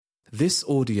This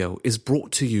audio is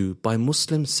brought to you by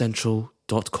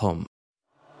MuslimCentral.com.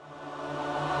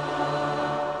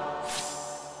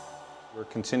 We're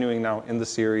continuing now in the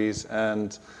series,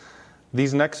 and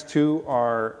these next two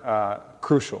are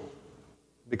crucial,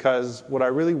 because what I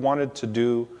really wanted to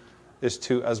do is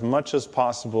to, as much as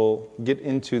possible, get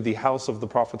into the house of the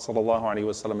Prophet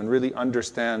ﷺ and really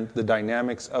understand the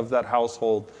dynamics of that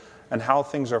household and how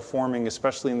things are forming,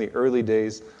 especially in the early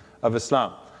days of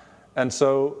Islam. And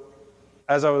so,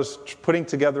 as I was putting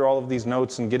together all of these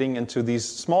notes and getting into these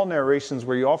small narrations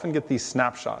where you often get these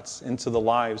snapshots into the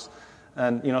lives,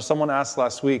 and someone asked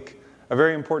last week a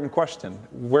very important question,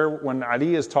 when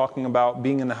Ali is talking about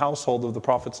being in the household of the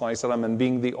Prophet ﷺ and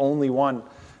being the only one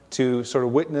to sort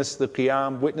of witness the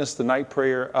qiyam, witness the night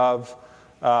prayer of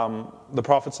the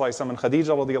Prophet ﷺ and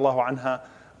Khadija radiallahu anha.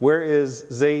 Where is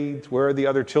Zayd? Where are the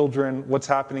other children? What's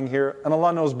happening here? And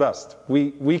Allah knows best.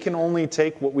 We can only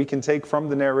take what we can take from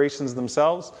the narrations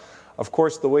themselves. Of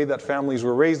course, the way that families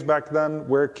were raised back then,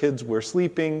 where kids were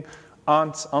sleeping,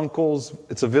 aunts, uncles,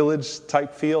 it's a village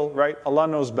type feel, right? Allah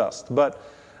knows best. But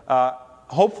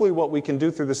hopefully what we can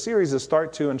do through the series is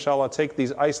start to, inshallah, take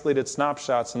these isolated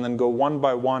snapshots and then go one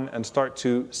by one and start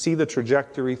to see the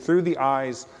trajectory through the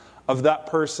eyes of that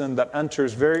person that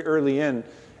enters very early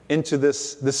into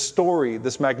this story,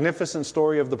 this magnificent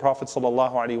story of the Prophet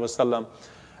ﷺ.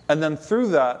 And then through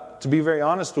that, to be very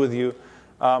honest with you,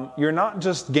 you're not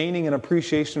just gaining an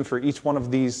appreciation for each one of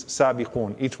these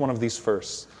sabiqun, each one of these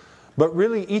firsts, but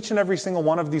really each and every single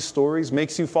one of these stories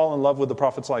makes you fall in love with the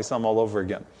Prophet ﷺ all over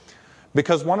again.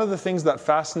 Because one of the things that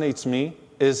fascinates me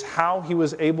is how he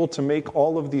was able to make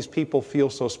all of these people feel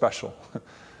so special.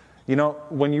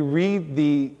 When you read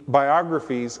the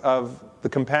biographies of the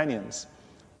companions,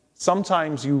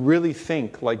 sometimes you really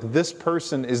think like this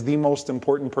person is the most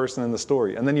important person in the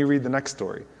story. And then you read the next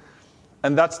story.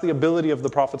 And that's the ability of the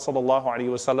Prophet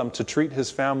ﷺ to treat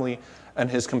his family and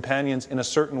his companions in a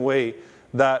certain way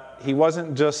that he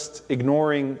wasn't just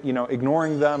ignoring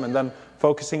them and then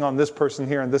focusing on this person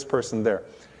here and this person there.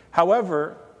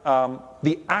 However,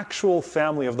 the actual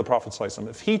family of the Prophet ﷺ,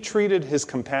 if he treated his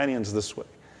companions this way,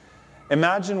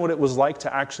 imagine what it was like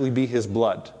to actually be his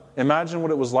blood. Imagine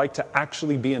what it was like to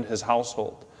actually be in his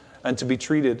household and to be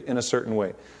treated in a certain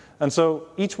way. And so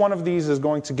each one of these is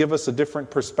going to give us a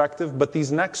different perspective, but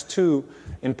these next two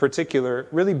in particular,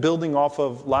 really building off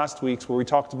of last week's where we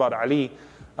talked about Ali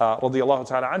radiallahu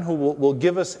ta'ala anhu, will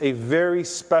give us a very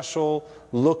special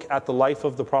look at the life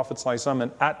of the Prophet ﷺ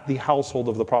and at the household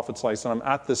of the Prophet ﷺ,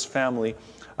 at this family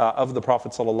of the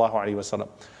Prophet ﷺ.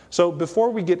 So before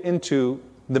we get into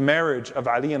the marriage of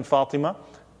Ali and Fatima,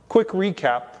 quick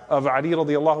recap of Ali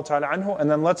radiallahu ta'ala anhu, and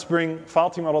then let's bring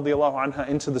Fatima radiallahu anha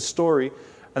into the story,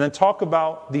 and then talk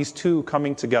about these two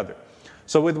coming together.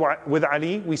 So with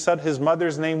Ali, we said his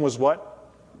mother's name was what?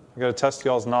 I got to test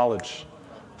y'all's knowledge.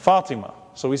 Fatima.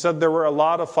 So we said there were a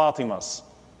lot of Fatimas,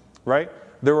 right?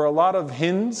 There were a lot of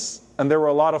Hinds, and there were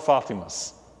a lot of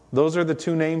Fatimas. Those are the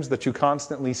two names that you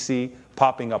constantly see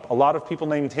popping up. A lot of people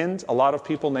named Hind, a lot of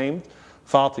people named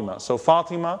Fatima. So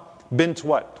Fatima bint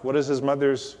what? What is his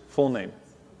mother's full name?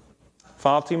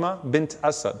 Fatima bint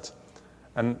Asad.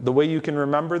 And the way you can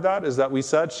remember that is that we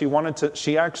said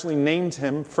she actually named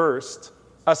him first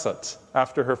Asad,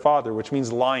 after her father, which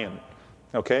means lion.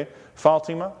 Okay?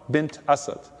 Fatima bint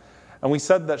Asad. And we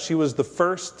said that she was the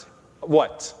first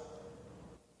what?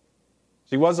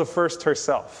 She was a first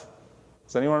herself.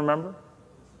 Does anyone remember?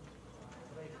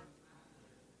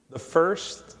 The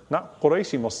first, not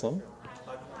Qurayshi Muslim,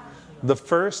 the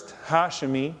first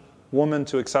Hashimi woman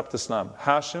to accept Islam.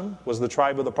 Hashim was the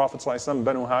tribe of the Prophet ﷺ,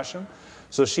 Banu Hashim.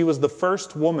 So she was the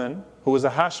first woman who was a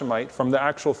Hashemite from the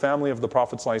actual family of the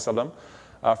Prophet ﷺ,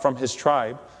 from his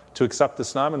tribe, to accept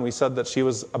Islam. And we said that she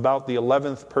was about the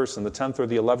 11th person, the 10th or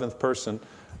the 11th person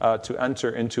to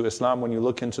enter into Islam when you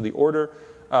look into the order.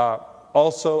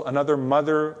 Also another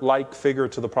mother-like figure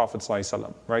to the Prophet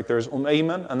ﷺ, right? There's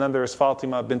Ayman, and then there's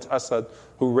Fatima bint Asad,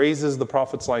 who raises the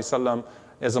Prophet ﷺ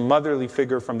as a motherly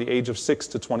figure from the age of 6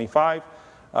 to 25,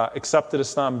 accepted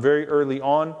Islam very early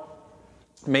on,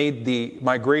 made the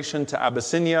migration to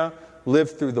Abyssinia,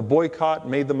 lived through the boycott,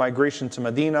 made the migration to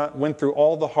Medina, went through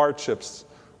all the hardships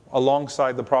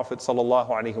alongside the Prophet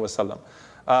ﷺ.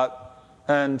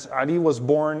 And Ali was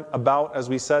born about, as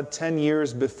we said, 10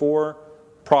 years before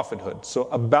prophethood. So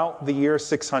about the year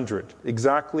 600,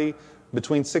 exactly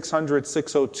between 600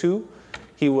 602,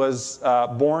 he was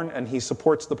born, and he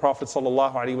supports the Prophet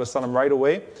ﷺ right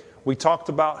away. We talked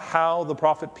about how the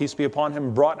Prophet, peace be upon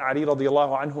him, brought Ali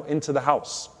radiallahu anhu into the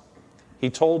house.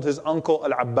 He told his uncle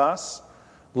Al-Abbas,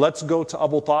 let's go to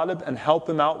Abu Talib and help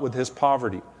him out with his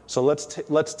poverty. So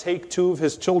let's take 2 of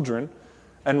his children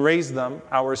and raise them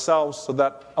ourselves so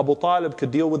that Abu Talib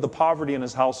could deal with the poverty in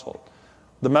his household.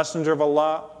 The Messenger of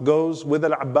Allah goes with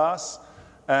Al-Abbas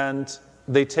and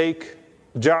they take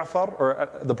Ja'far, or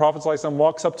the Prophet ﷺ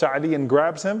walks up to Ali and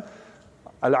grabs him.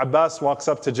 Al-Abbas walks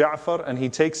up to Ja'far and he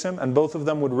takes him, and both of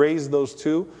them would raise those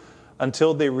 2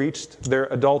 until they reached their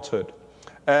adulthood.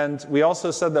 And we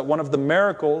also said that one of the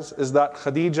miracles is that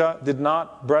Khadija did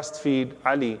not breastfeed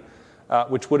Ali,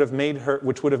 which would have made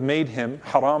him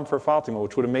haram for Fatima,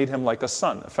 which would have made him like a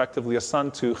son, effectively a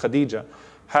son to Khadija,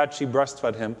 had she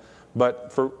breastfed him. But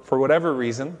for whatever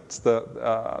reason, it's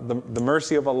the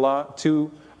mercy of Allah to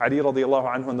Ali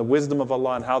radiallahu anhu and the wisdom of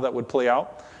Allah and how that would play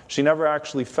out. She never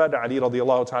actually fed Ali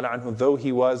radiallahu ta'ala anhu, though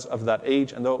he was of that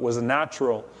age and though it was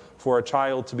natural for a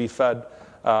child to be fed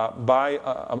by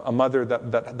a mother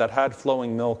that had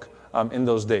flowing milk in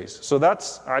those days. So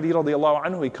that's Ali radiallahu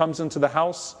anhu. He comes into the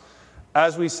house,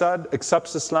 as we said,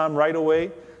 accepts Islam right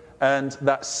away, and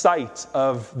that sight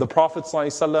of the Prophet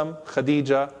ﷺ,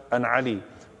 Khadija and Ali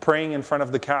praying in front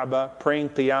of the Kaaba, praying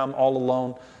Qiyam all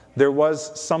alone, there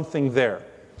was something there.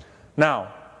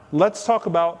 Now, let's talk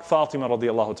about Fatima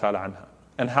radiallahu ta'ala anha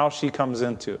and how she comes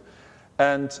into.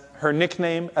 And her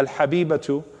nickname,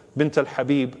 Al-Habibatu bint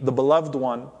Al-Habib, the beloved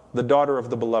one, the daughter of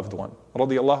the beloved one,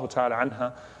 radiallahu ta'ala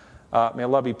anha. May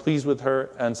Allah be pleased with her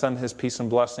and send His peace and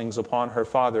blessings upon her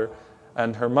father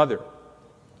and her mother.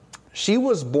 She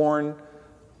was born,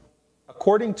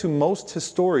 according to most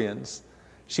historians,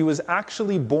 she was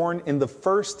actually born in the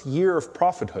first year of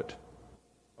prophethood.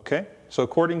 Okay? So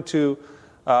according to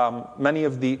many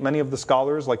of the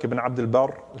scholars like Ibn Abd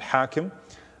al-Barr, Al-Hakim,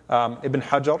 Ibn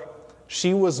Hajar,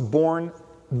 she was born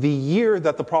the year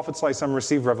that the Prophet ﷺ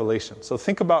received revelation. So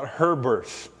think about her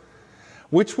birth,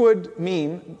 which would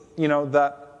mean,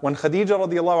 that when Khadija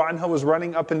radiallahu anha was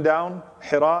running up and down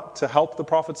Hira to help the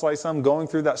Prophet ﷺ going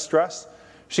through that stress,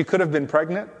 she could have been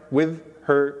pregnant with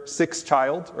her 6th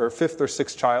child, or 5th or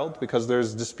 6th child, because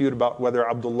there's dispute about whether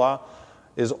Abdullah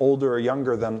is older or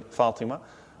younger than Fatima,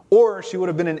 or she would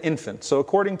have been an infant. So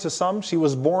according to some, she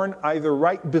was born either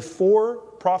right before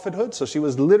prophethood, so she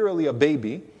was literally a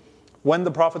baby when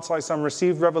the Prophet ﷺ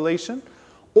received revelation,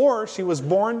 or she was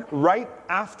born right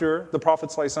after the Prophet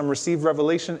ﷺ received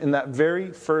revelation in that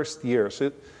very first year.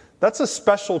 So that's a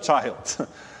special child,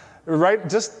 right?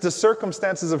 Just the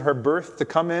circumstances of her birth to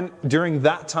come in during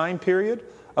that time period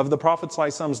of the Prophet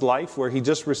ﷺ's life where he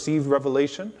just received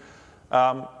revelation.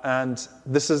 And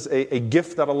this is a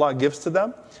gift that Allah gives to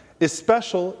them, is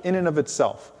special in and of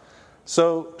itself.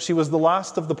 So she was the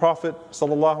last of the Prophet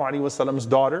ﷺ's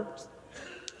daughters.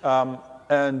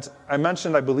 And I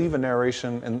mentioned, I believe, a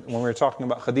narration when we were talking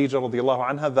about Khadija radiallahu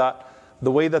anha, that the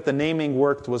way that the naming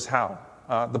worked was how?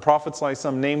 The Prophet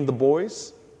ﷺ named the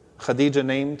boys, Khadija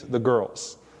named the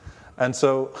girls. And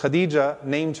so Khadija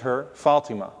named her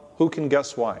Fatima. Who can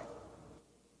guess why?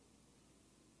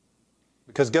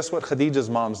 Because guess what Khadija's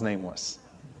mom's name was?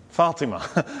 Fatima.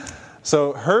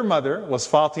 So her mother was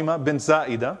Fatima bint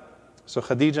Zaida. So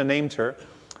Khadija named her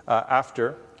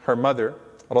after her mother,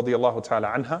 radiallahu ta'ala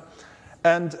anha.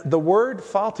 And the word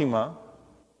Fatima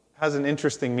has an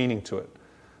interesting meaning to it.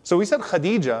 So we said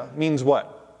Khadija means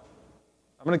what?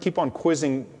 I'm going to keep on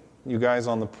quizzing you guys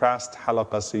on the past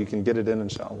halaqah so you can get it in,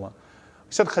 inshallah. We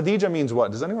said Khadija means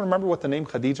what? Does anyone remember what the name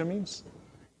Khadija means?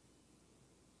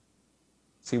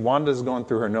 See, Wanda's going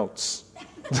through her notes.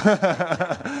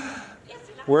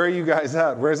 Where are you guys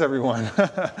at? Where's everyone?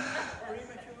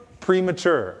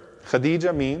 Premature.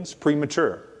 Khadija means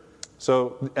premature.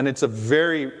 So, and it's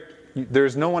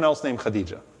there's no one else named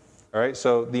Khadija. All right,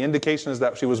 so the indication is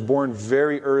that she was born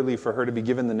very early for her to be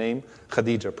given the name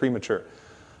Khadija, premature.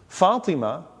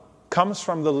 Fatima comes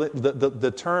from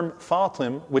the term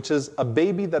Fatim, which is a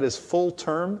baby that is full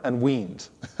term and weaned.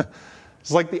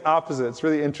 It's like the opposite. It's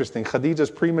really interesting. Khadija is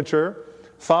premature.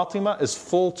 Fatima is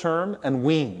full term and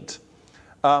weaned.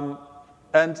 And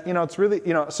it's really,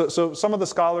 so some of the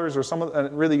scholars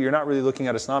and really you're not really looking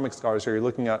at Islamic scholars here, you're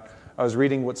looking at, I was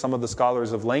reading what some of the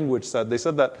scholars of language said. They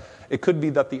said that it could be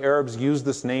that the Arabs used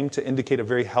this name to indicate a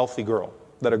very healthy girl,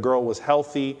 that a girl was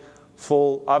healthy,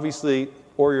 full, obviously,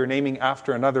 or you're naming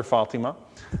after another Fatima,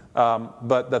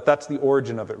 but that's the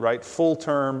origin of it, right? Full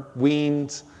term,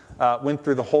 weaned, went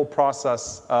through the whole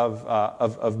process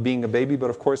of being a baby, but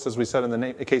of course, as we said in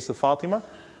the case of Fatima,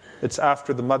 it's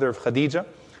after the mother of Khadija.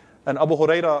 And Abu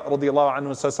Hurairah radiallahu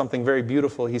anhu says something very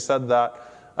beautiful. He said that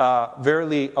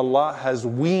verily Allah has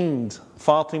weaned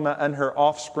Fatima and her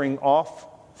offspring off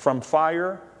from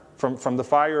fire, from the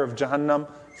fire of Jahannam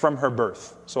from her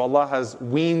birth. So Allah has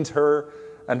weaned her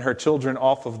and her children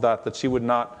off of that she would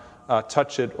not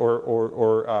touch it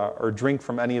or drink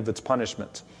from any of its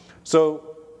punishment.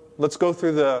 So let's go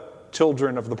through the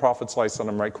children of the Prophet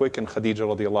ﷺ right quick, and Khadija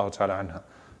radiallahu ta'ala anha.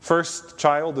 First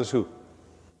child is who?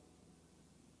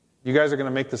 You guys are going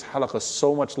to make this halaqah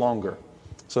so much longer.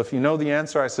 So if you know the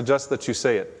answer, I suggest that you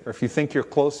say it. Or if you think you're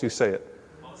close, you say it.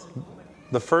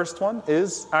 The first one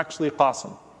is actually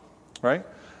Qasim, right?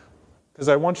 Because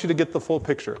I want you to get the full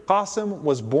picture. Qasim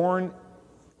was born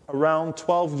around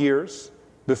 12 years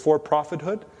before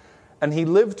prophethood, and he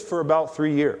lived for about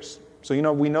 3 years. So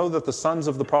we know that the sons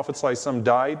of the Prophet ﷺ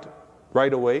died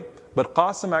right away, but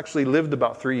Qasim actually lived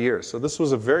about 3 years. So this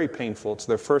was a very painful, it's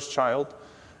their first child,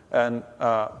 and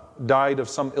died of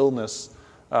some illness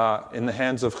in the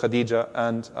hands of Khadija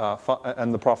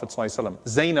and the Prophet ﷺ.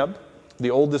 Zainab,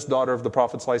 the oldest daughter of the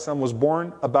Prophet ﷺ, was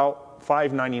born about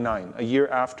 599, a year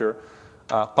after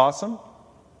Qasim.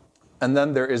 And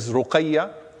then there is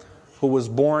Ruqayya, who was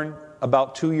born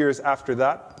about 2 years after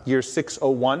that, year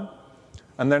 601.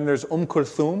 And then there's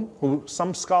Kulthum, who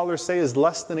some scholars say is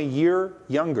less than a year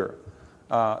younger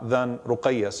than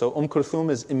Ruqayya. So Kulthum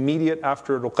is immediate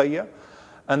after Ruqayya.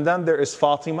 And then there is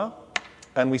Fatima.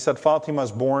 And we said Fatima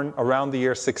is born around the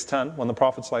year 610, when the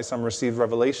Prophet ﷺ received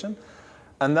revelation.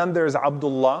 And then there's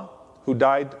Abdullah, who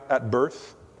died at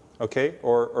birth, okay,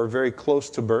 or very close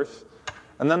to birth.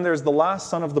 And then there's the last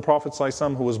son of the Prophet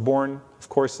ﷺ, who was born, of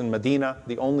course, in Medina,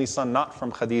 the only son not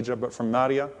from Khadija, but from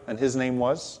Maria, and his name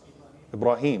was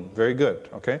Ibrahim. Very good,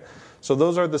 okay? So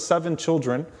those are the 7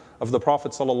 children of the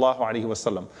Prophet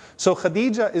ﷺ. So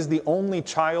Khadija is the only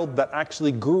child that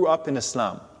actually grew up in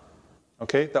Islam,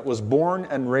 okay? That was born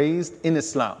and raised in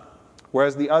Islam,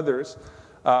 whereas the others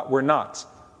were not.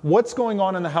 What's going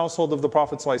on in the household of the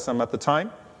Prophet ﷺ at the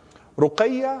time?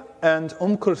 Ruqayya and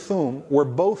Kulthum were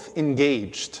both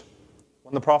engaged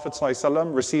when the Prophet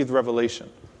ﷺ received revelation.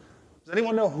 Does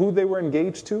anyone know who they were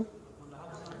engaged to?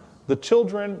 The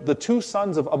children, the 2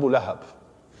 sons of Abu Lahab.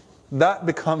 That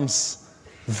becomes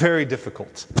very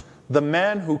difficult. The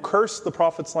man who cursed the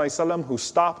Prophet ﷺ, who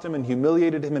stopped him and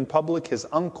humiliated him in public, his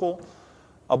uncle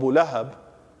Abu Lahab,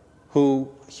 who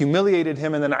humiliated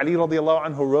him, and then Ali radiallahu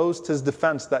anhu rose to his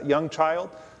defense, that young child.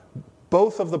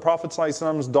 Both of the Prophet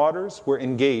ﷺ's daughters were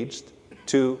engaged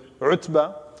to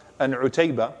Utbah and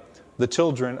Utayba, the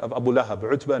children of Abu Lahab,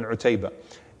 Utbah and Utayba.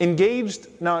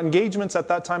 Now engagements at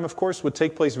that time, of course, would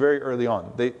take place very early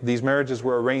on. These marriages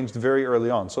were arranged very early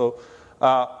on. So,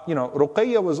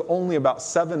 Ruqayya was only about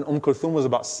 7, Kulthum was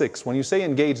about 6. When you say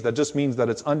engaged, that just means that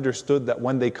it's understood that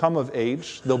when they come of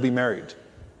age, they'll be married.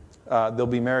 They'll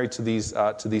be married to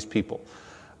these people.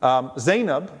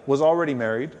 Zainab was already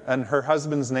married, and her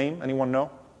husband's name, anyone know?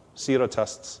 Seerah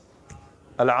tests.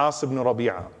 Al-As ibn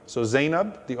Rabi'a. So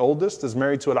Zainab, the oldest, is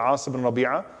married to Al-As ibn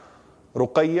Rabi'a.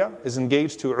 Ruqayya is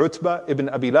engaged to Utbah ibn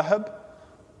Abi Lahab.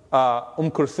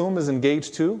 Kulthum is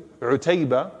engaged to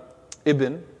Utayba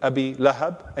ibn Abi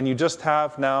Lahab. And you just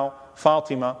have now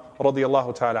Fatima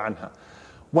radiallahu ta'ala anha.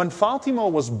 When Fatima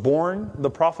was born, the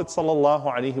Prophet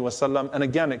sallallahu alaihi wasallam, and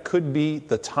again, it could be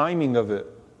the timing of it.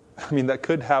 I mean, that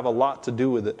could have a lot to do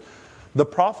with it. The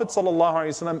Prophet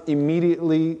ﷺ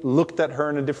immediately looked at her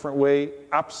in a different way,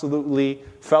 absolutely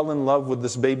fell in love with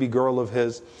this baby girl of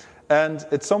his. And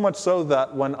it's so much so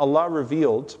that when Allah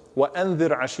revealed,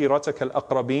 وَأَنذِرْ عَشِيرَتَكَ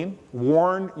الْأَقْرَبِينَ,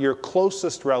 warn your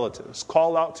closest relatives,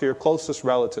 call out to your closest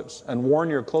relatives and warn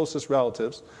your closest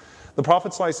relatives. The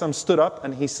Prophet ﷺ stood up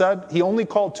and he said, he only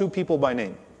called 2 people by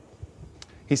name.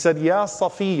 He said, Ya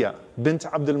Safiya bint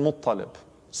Abdul Muttalib.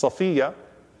 Safiya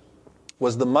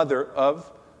was the mother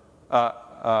of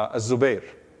Az-Zubayr.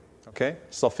 Okay?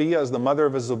 Safiya is the mother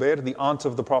of Az-Zubayr, the aunt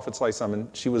of the Prophet ﷺ, and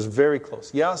she was very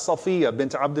close. Ya Safiya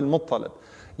bint Abdul Muttalib.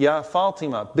 Ya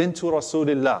Fatima bintu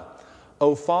Rasulillah.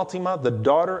 O Fatima, the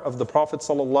daughter of the Prophet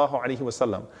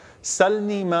ﷺ.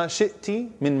 Salni ma shi'ti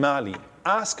min mali.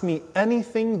 Ask me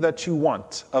anything that you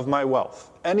want of my wealth.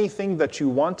 Anything that you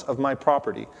want of my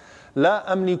property. La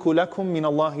amliku lakum min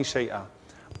Allahi shay'a.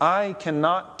 I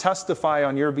cannot testify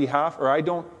on your behalf, or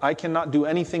I cannot do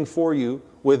anything for you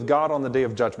with God on the Day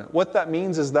of Judgment. What that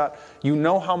means is that you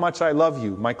know how much I love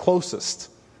you, my closest.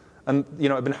 And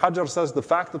Ibn Hajar says the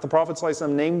fact that the Prophet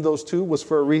ﷺ named those 2 was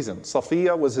for a reason.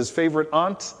 Safiya was his favorite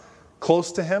aunt,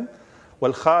 close to him.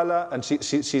 Wal Khala, and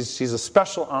she's a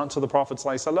special aunt to the Prophet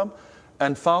ﷺ.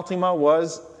 And Fatima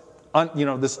was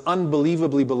this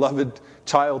unbelievably beloved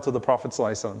child to the Prophet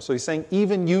ﷺ. So he's saying,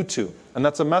 even you 2, and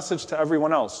that's a message to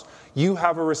everyone else, you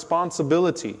have a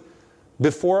responsibility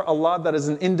before Allah that is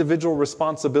an individual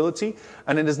responsibility,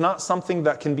 and it is not something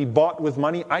that can be bought with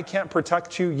money. I can't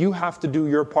protect you. You have to do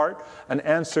your part and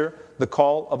answer the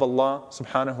call of Allah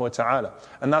subhanahu wa ta'ala.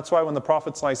 And that's why when the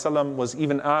Prophet ﷺ was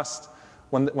even asked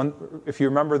if you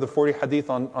remember the 40 hadith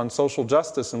on social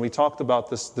justice, and we talked about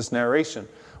this narration,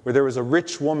 where there was a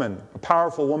rich woman, a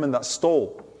powerful woman that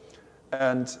stole.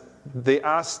 And they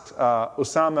asked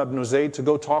Usama ibn Zayd to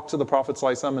go talk to the Prophet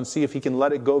ﷺ and see if he can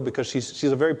let it go, because she's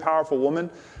a very powerful woman,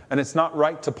 and it's not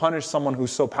right to punish someone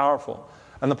who's so powerful.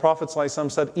 And the Prophet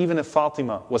ﷺ said, even if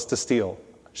Fatima was to steal,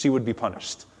 she would be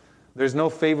punished. There's no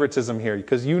favoritism here,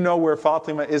 because you know where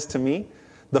Fatima is to me.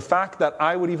 The fact that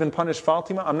I would even punish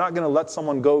Fatima, I'm not going to let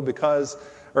someone go because,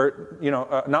 or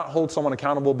not hold someone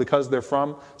accountable because they're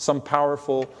from some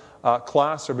powerful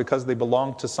class, or because they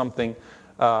belong to something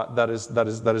that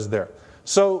is there.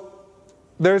 So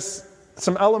there's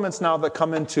some elements now that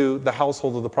come into the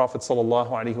household of the Prophet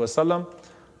ﷺ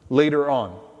later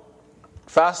on.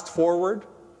 Fast forward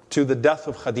to the death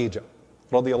of Khadija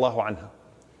radiallahu anha,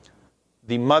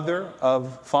 the mother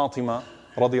of Fatima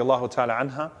radiallahu ta'ala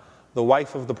anha, the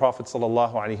wife of the Prophet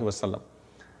ﷺ.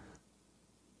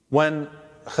 When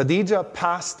Khadija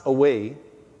passed away,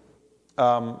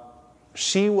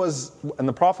 she was, and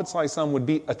the Prophet ﷺ would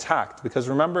be attacked, because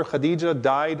remember, Khadija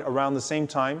died around the same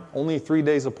time, only 3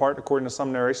 days apart according to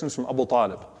some narrations, from Abu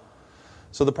Talib.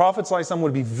 So the Prophet ﷺ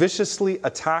would be viciously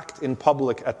attacked in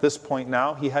public at this point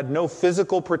now. He had no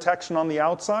physical protection on the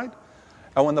outside.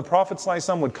 And when the Prophet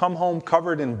ﷺ would come home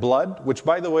covered in blood, which,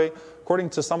 by the way, according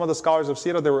to some of the scholars of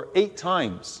Sirah, there were 8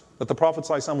 times that the Prophet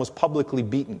ﷺ was publicly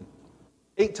beaten.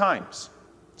 8 times.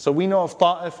 So we know of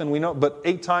Ta'if, and we know, but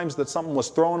 8 times that something was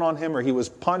thrown on him, or he was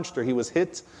punched, or he was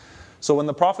hit. So when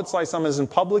the Prophet ﷺ is in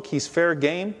public, he's fair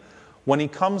game. When he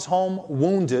comes home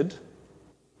wounded,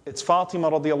 it's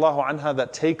Fatima radiallahu anha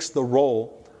that takes the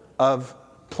role of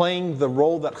playing the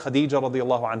role that Khadija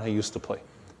radiallahu anha used to play.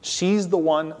 She's the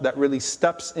one that really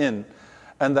steps in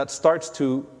and that starts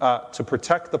to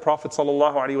protect the Prophet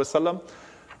sallallahu alaihi wasallam.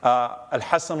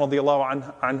 Al-Hasan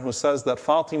radiallahu anhu says that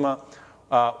Fatima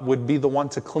would be the one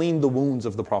to clean the wounds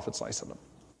of the Prophet sallallahu alaihi wasallam.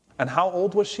 And how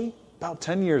old was she? About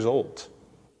 10 years old.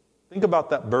 Think about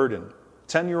that burden.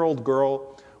 10-year-old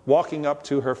girl walking up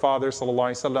to her father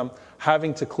sallallahu alaihi wasallam,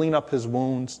 having to clean up his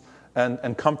wounds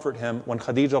and comfort him when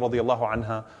Khadija radiallahu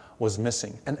anha was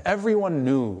missing. And everyone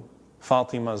knew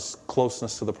Fatima's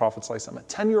closeness to the Prophet ﷺ, a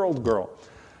 10-year-old girl.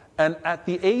 And at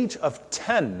the age of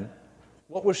 10,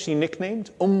 what was she nicknamed?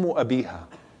 Ummu Abiha,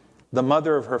 the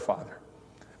mother of her father.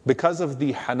 Because of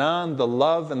the hanan, the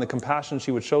love and the compassion she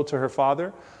would show to her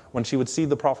father, when she would see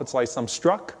the Prophet ﷺ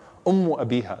struck, Ummu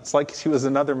Abiha. It's like she was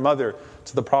another mother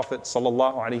to the Prophet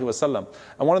ﷺ.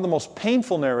 And one of the most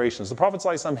painful narrations, the Prophet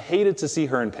ﷺ hated to see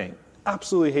her in pain.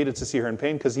 Absolutely hated to see her in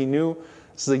pain, because he knew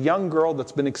this is a young girl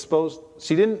that's been exposed.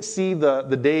 She didn't see the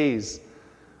days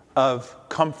of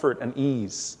comfort and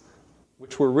ease,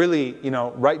 which were really,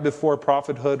 right before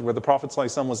prophethood, where the Prophet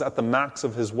ﷺ was at the max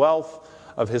of his wealth,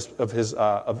 of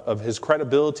his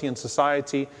credibility in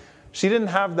society. She didn't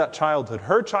have that childhood.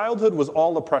 Her childhood was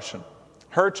all oppression.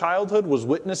 Her childhood was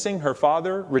witnessing her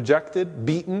father rejected,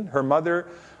 beaten, her mother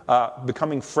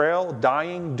becoming frail,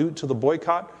 dying due to the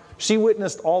boycott. She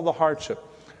witnessed all the hardship.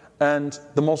 And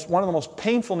one of the most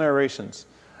painful narrations,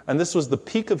 and this was the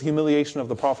peak of humiliation of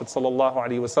the Prophet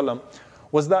ﷺ,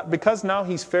 was that because now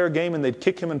he's fair game and they'd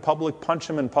kick him in public, punch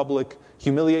him in public,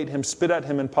 humiliate him, spit at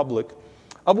him in public,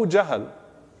 Abu Jahl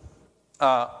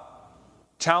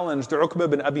challenged Uqba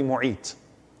bin Abi Mu'ayt.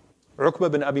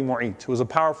 Uqba bin Abi Mu'ayt, who was a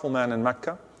powerful man in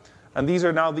Mecca. And these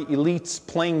are now the elites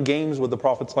playing games with the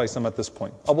Prophet ﷺ at this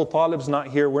point. Abu Talib's not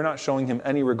here, we're not showing him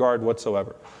any regard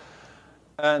whatsoever.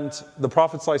 And the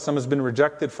Prophet ﷺ has been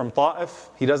rejected from Ta'if.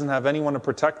 He doesn't have anyone to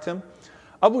protect him.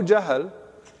 Abu Jahl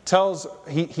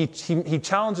he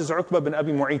challenges Uqba bin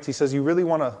Abi Mu'ayt. He says, you really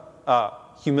want to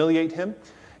humiliate him?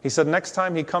 He said, next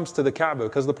time he comes to the Kaaba,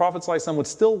 because the Prophet ﷺ would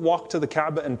still walk to the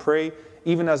Kaaba and pray,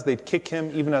 even as they'd kick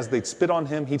him, even as they'd spit on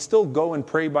him, he'd still go and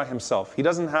pray by himself. He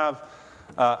doesn't have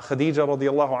Khadija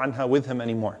radiallahu anha with him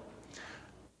anymore.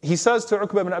 He says to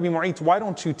Uqba bin Abi Mu'ayt, why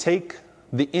don't you take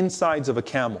the insides of a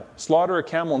camel, slaughter a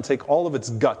camel and take all of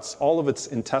its guts, all of its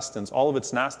intestines, all of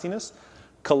its nastiness,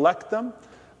 collect them,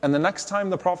 and the next time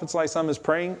the Prophet ﷺ is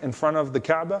praying in front of the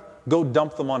Kaaba, go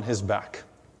dump them on his back.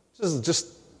 This is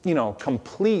just,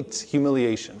 complete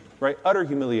humiliation, right? Utter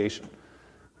humiliation.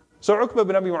 So Uqba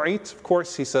bin Abi Mu'ayt, of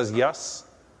course, he says yes.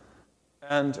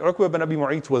 And Uqba bin Abi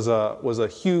Mu'ayt was a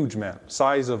huge man,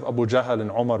 size of Abu Jahl and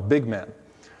Umar, big man.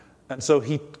 And so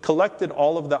he collected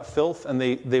all of that filth, and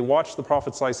they watched the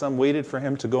Prophet ﷺ, waited for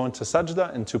him to go into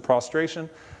sajda, into prostration,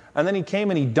 and then he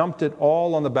came and he dumped it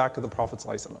all on the back of the Prophet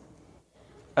ﷺ.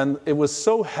 And it was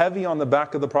so heavy on the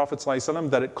back of the Prophet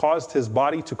ﷺ that it caused his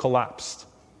body to collapse.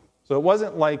 So it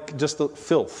wasn't like just the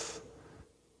filth,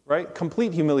 right?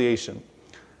 Complete humiliation.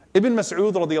 Ibn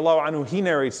Mas'ud radiallahu anhu, he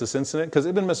narrates this incident because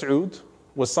Ibn Mas'ud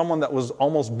was someone that was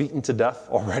almost beaten to death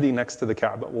already next to the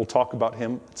Kaaba. We'll talk about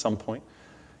him at some point.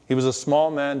 He was a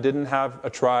small man, didn't have a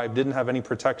tribe, didn't have any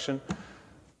protection.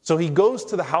 So he goes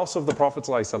to the house of the Prophet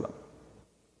ﷺ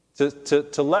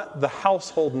to let the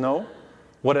household know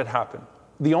what had happened.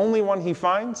 The only one he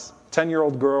finds,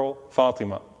 10-year-old girl,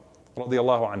 Fatima,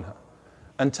 radiallahu anha,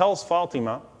 and tells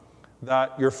Fatima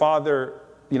that your father,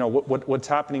 what's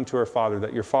happening to her father,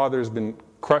 that your father has been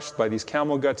crushed by these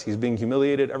camel guts, he's being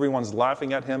humiliated, everyone's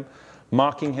laughing at him,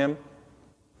 mocking him.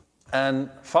 And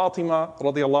Fatima,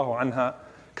 radiallahu anha,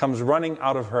 comes running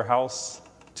out of her house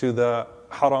to the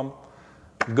haram,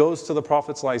 goes to the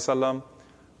Prophet ﷺ,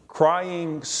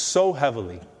 crying so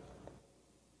heavily,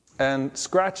 and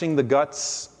scratching the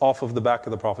guts off of the back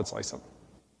of the Prophet ﷺ.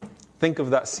 Think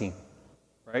of that scene,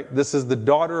 right? This is the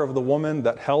daughter of the woman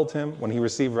that held him when he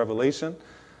received revelation.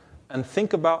 And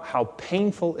think about how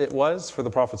painful it was for the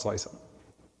Prophet ﷺ,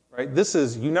 right? This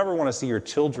is, you never want to see your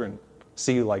children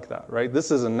see you like that, right?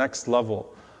 This is a next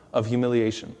level of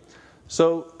humiliation.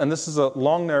 So, and this is a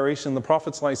long narration, the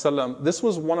Prophet ﷺ, this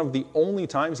was one of the only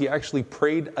times he actually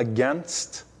prayed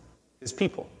against his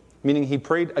people, meaning he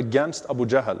prayed against Abu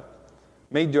Jahl,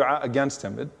 made dua against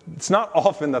him. It's not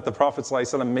often that the Prophet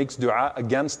ﷺ makes dua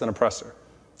against an oppressor.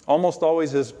 Almost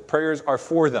always his prayers are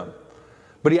for them.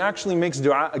 But he actually makes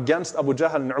dua against Abu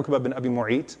Jahl and Uqba bin Abi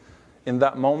Mu'ayt. In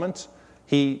that moment,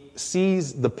 he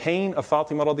sees the pain of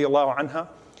Fatima radiallahu anha.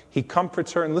 He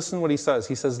comforts her, and listen what he says.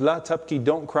 He says, "La tabki,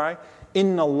 don't cry.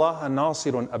 Inna Allah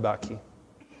nasirun abaki."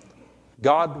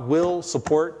 God will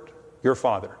support your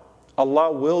father.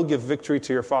 Allah will give victory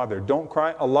to your father. Don't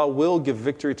cry. Allah will give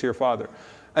victory to your father.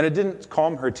 And it didn't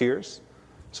calm her tears.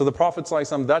 So the Prophet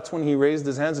ﷺ, that's when he raised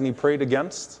his hands and he prayed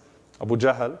against Abu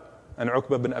Jahl and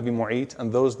Uqba bin Abi Mu'ayt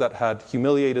and those that had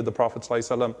humiliated the Prophet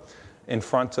ﷺ in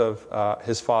front of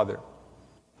his father.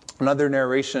 Another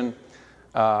narration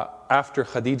after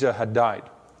Khadija had died,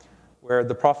 where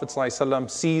the Prophet ﷺ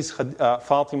sees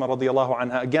Fatima radiallahu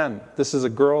anha again. This is a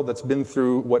girl that's been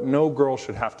through what no girl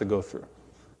should have to go through,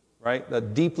 right?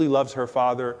 That deeply loves her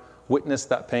father, witnessed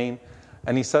that pain.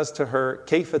 And he says to her,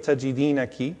 كَيْفَ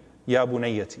تَجِدِينَكِ يَا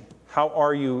بُنَيَّتِي? How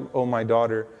are you, O my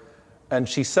daughter? And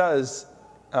she says,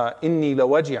 إِنِّي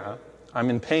لَوَجِعَ, I'm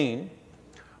in pain.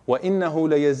 وَإِنَّهُ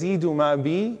لَيَزِيدُ مَا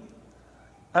بِي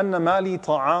أَنَّ مَا لِي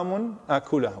طَعَامٌ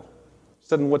أَكُلَهُ. She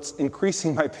said, and what's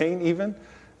increasing my pain even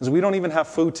is we don't even have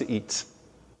food to eat,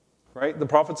 right? The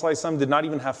Prophet ﷺ did not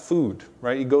even have food,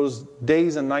 right? He goes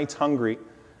days and nights hungry.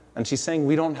 And she's saying,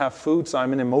 we don't have food, so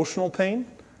I'm in emotional pain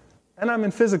and I'm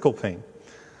in physical pain.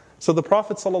 So the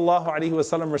Prophet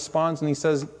ﷺ responds and he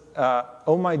says,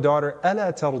 O my daughter,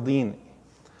 أَلَا تَرْضِينِ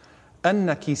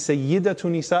أَنَّكِ سَيِّدَةُ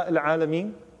نِسَاءِ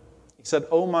الْعَالَمِينَ. He said,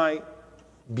 O my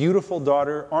beautiful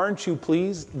daughter, aren't you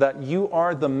pleased that you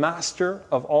are the master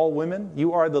of all women?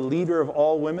 You are the leader of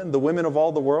all women, the women of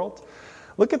all the world.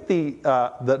 Look at the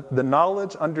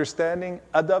knowledge, understanding,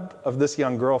 adab of this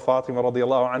young girl, Fatima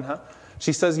radiallahu anha.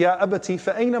 She says, Ya abati,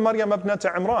 fa'ayna Maryam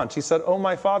ibnata Imran? She said, oh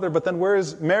my father, but then where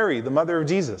is Mary, the mother of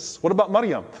Jesus? What about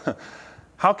Maryam?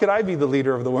 How could I be the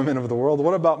leader of the women of the world?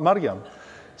 What about Maryam?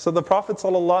 So the Prophet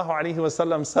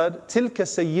ﷺ said, تِلْكَ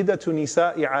سَيِّدَةُ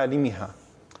نِسَاءِ عَالِمِهَا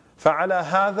فَعَلَى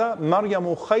هَذَا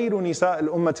مَرْيَمُ خَيْرُ نِسَاءِ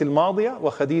الْأُمَّةِ الْمَاضِيَةِ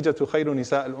وَخَدِيجَةُ خَيْرُ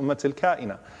نِسَاءِ الْأُمَّةِ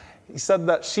الْكَائِنَةِ. He said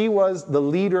that she was the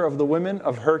leader of the women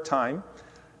of her time.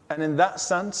 And in that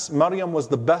sense, Maryam was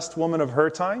the best woman of her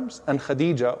times, and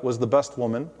Khadija was the best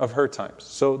woman of her times.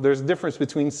 So there's a difference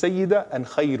between Sayyida and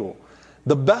Khayru.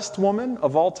 The best woman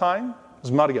of all time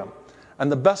is Maryam,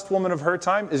 and the best woman of her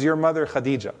time is your mother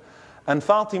Khadija. And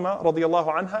Fatima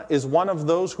radiallahu anha is one of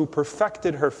those who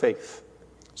perfected her faith.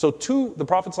 So the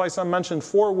Prophet ﷺ mentioned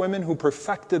 4 women who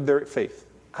perfected their faith,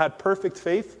 had perfect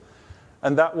faith,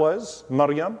 and that was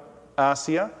Maryam,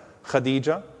 Asiya,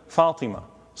 Khadija, Fatima.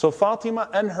 So Fatima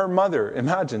and her mother,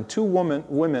 imagine 2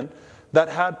 women that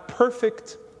had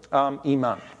perfect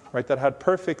iman, right? That had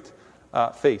perfect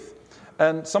faith.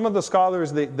 And some of the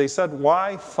scholars, they said,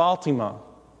 why Fatima?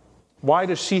 Why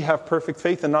does she have perfect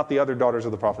faith and not the other daughters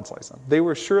of the Prophet ﷺ? They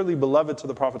were surely beloved to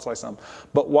the Prophet ﷺ.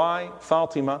 But why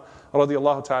Fatima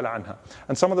radiallahu ta'ala anha?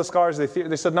 And some of the scholars,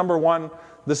 they said, number one,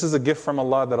 this is a gift from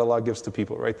Allah that Allah gives to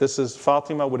people, right? This is,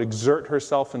 Fatima would exert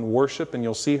herself in worship, and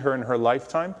you'll see her in her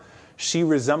lifetime. She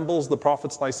resembles the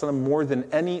Prophet ﷺ more than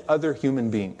any other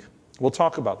human being. We'll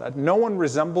talk about that. No one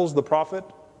resembles the Prophet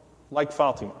like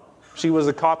Fatima. She was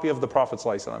a copy of the Prophet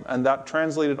ﷺ, and that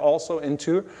translated also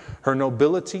into her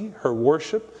nobility, her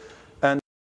worship, and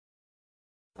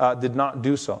did not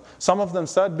do so. Some of them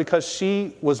said because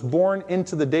she was born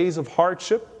into the days of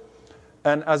hardship,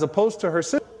 and as opposed to her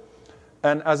sister,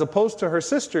 And as opposed to her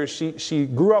sister, she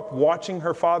grew up watching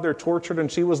her father tortured,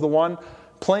 and she was the one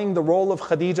playing the role of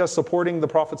Khadija, supporting the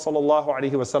Prophet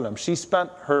ﷺ. She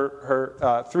spent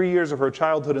her 3 years of her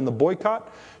childhood in the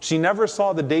boycott. She never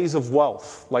saw the days of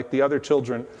wealth like the other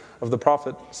children of the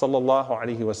Prophet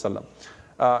ﷺ.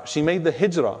 She made the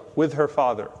hijrah with her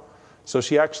father. So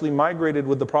she actually migrated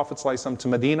with the Prophet ﷺ to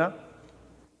Medina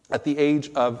at the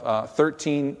age of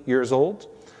 13 years old.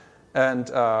 And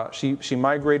she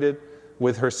migrated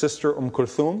with her sister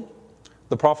Kulthum,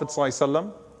 the Prophet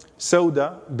ﷺ,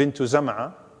 Sauda bint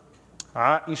Zam'a,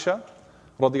 Aisha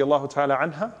radiyallahu ta'ala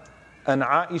anha, and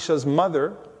Aisha's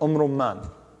mother Rumman,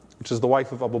 which is the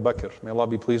wife of Abu Bakr. May Allah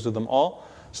be pleased with them all.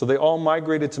 So they all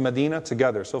migrated to Medina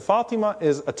together. So Fatima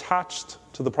is attached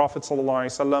to the Prophet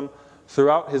ﷺ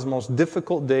throughout his most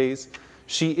difficult days.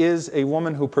 She is a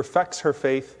woman who perfects her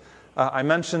faith. I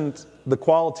mentioned the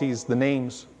qualities, the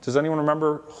names. Does anyone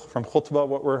remember from khutbah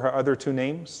what were her other two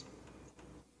names?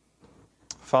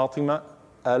 Fatima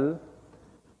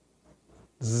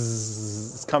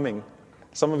it's coming.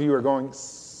 Some of you are going,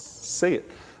 say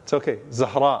it. It's okay.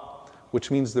 Zahra,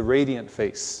 which means the radiant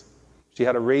face. She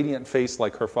had a radiant face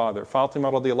like her father.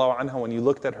 Fatima radiallahu anha, when you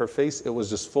looked at her face, it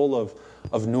was just full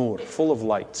of nur, full of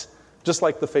light. Just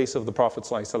like the face of the Prophet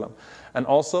ﷺ. And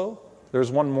also,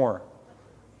 there's one more.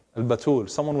 Al-Batul.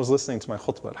 Someone was listening to my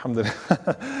khutbah,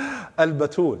 alhamdulillah.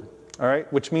 Al-Batul, all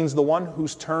right, which means the one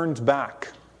who's turned back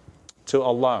to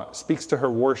Allah, speaks to her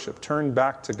worship, turned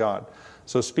back to God.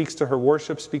 So speaks to her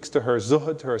worship, speaks to her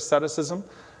zuhud, her asceticism,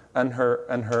 and her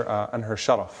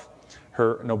sharaf,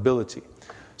 her nobility.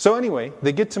 So anyway,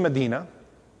 they get to Medina,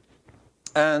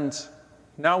 and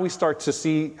now we start to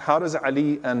see how did the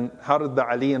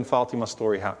Ali and Fatima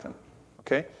story happen.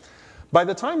 Okay? By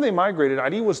the time they migrated,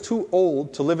 Ali was too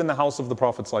old to live in the house of the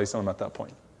Prophet ﷺ at that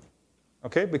point.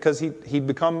 Okay? Because he'd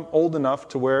become old enough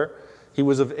to where he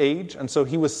was of age, and so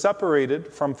he was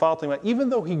separated from Fatima, even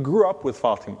though he grew up with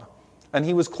Fatima. And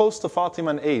he was close to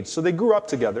Fatima in age. So they grew up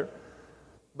together.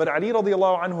 But Ali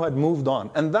radiallahu anhu had moved on.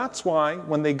 And that's why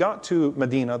when they got to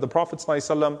Medina, the Prophet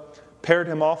ﷺ paired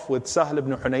him off with Sahl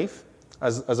ibn Hunayf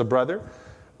as a brother.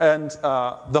 And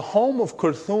the home of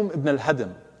Kulthum ibn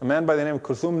al-Hadim, a man by the name of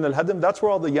Kulthum ibn al-Hadim, that's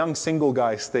where all the young single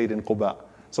guys stayed in Quba.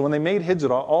 So when they made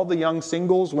hijrah, all the young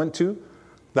singles went to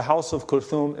the house of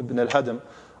Kulthum ibn al-Hadim,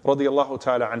 radiyallahu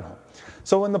ta'ala anhu.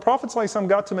 So when the Prophet ﷺ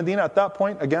got to Medina at that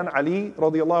point, again, Ali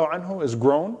radiyallahu anhu is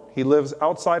grown. He lives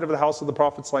outside of the house of the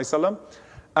Prophet ﷺ.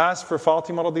 As for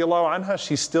Fatima radiallahu anha,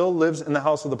 she still lives in the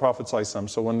house of the Prophet ﷺ.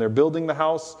 So when they're building the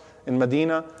house in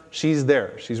Medina, she's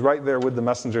there. She's right there with the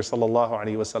Messenger sallallahu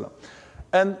alaihi wasallam.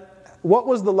 And what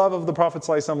was the love of the Prophet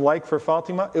ﷺ like for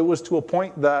Fatima? It was to a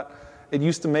point that it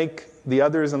used to make the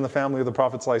others in the family of the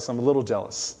Prophet ﷺ a little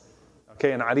jealous.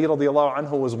 Okay, and Ali radiallahu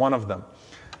anhu was one of them.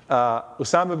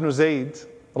 Usama ibn Zayd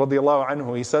radiallahu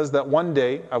anhu, he says that one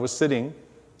day I was sitting,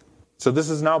 so this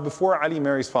is now before Ali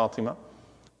marries Fatima.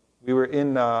 We're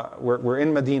in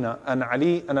Medina, and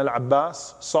Ali and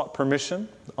Al-Abbas sought permission,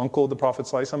 the uncle of the Prophet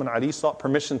ﷺ, and Ali sought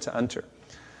permission to enter.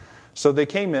 So they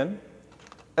came in,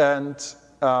 and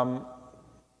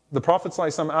the Prophet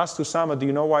ﷺ asked Usama, do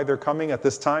you know why they're coming at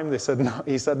this time? They said no.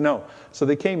 He said no. So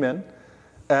they came in,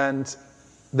 and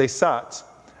they sat,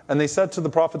 and they said to the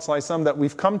Prophet ﷺ that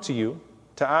we've come to you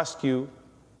to ask you,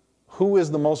 who is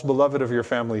the most beloved of your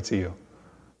family to you?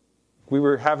 We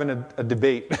were having a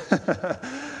debate,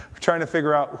 trying to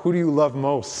figure out who do you love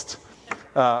most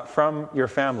from your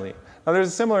family. Now there's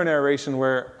a similar narration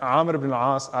where Amr ibn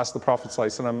al-As asked the Prophet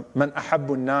ﷺ, Man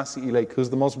ahabbu nasi ilayk, who's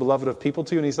the most beloved of people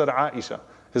to you? And he said Aisha,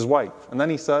 his wife. And then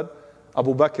he said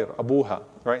Abu Bakr, Abuha,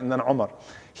 right? And then Umar.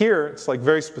 Here it's like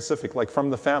very specific, like from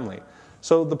the family.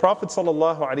 So the Prophet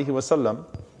ﷺ,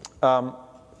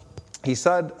 he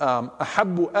said,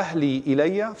 Ahabbu ahli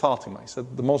ilayya Fatima. He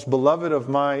said, the most beloved of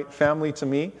my family to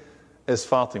me is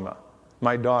Fatima,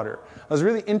 my daughter. It was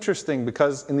really interesting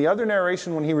because in the other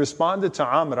narration when he responded to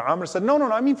Amr said, no,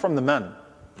 I mean from the men.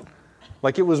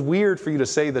 Like it was weird for you to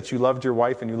say that you loved your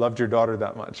wife and you loved your daughter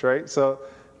that much, right? So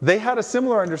they had a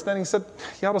similar understanding. He said,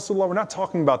 Ya Rasulullah, we're not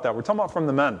talking about that. We're talking about from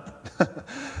the men.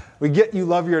 We get you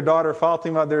love your daughter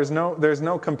Fatima. There's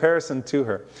no comparison to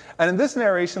her. And in this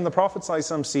narration, the Prophet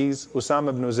ﷺ sees Usama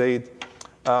ibn Zayd,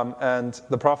 and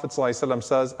the Prophet ﷺ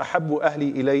says, Ahabbu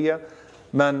ahli ilayya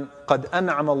man qad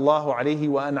an'ama Allahu alayhi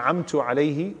wa an'amtu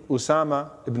alayhi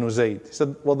Usama ibn Zayd. He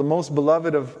said, well, the most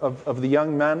beloved of the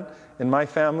young men in my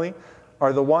family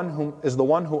is the one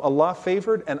who Allah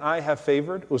favored and I have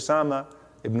favored, Usama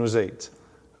ibn Zayd,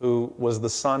 who was the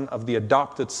son of the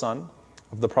adopted son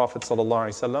of the Prophet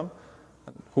ﷺ.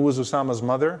 Who was Usama's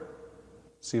mother?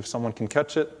 See if someone can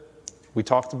catch it. We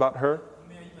talked about her.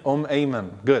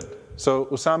 Ayman. Good. So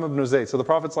Usama ibn Zayd. So the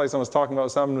Prophet ﷺ was talking about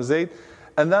Usama ibn Zayd.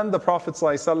 And then the Prophet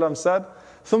ﷺ said,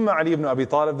 ثُمَّ Ali ibn Abi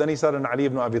Talib. Then he said, and Ali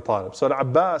ibn Abi Talib. So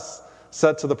Al-Abbas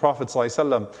said to the Prophet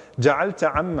ﷺ,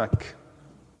 جَعَلْتَ عَمَّكَ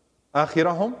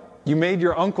آخِرَهُمْ. You made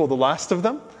your uncle the last of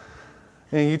them?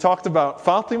 And you talked about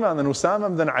Fatima and then Usama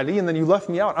and then Ali and then you left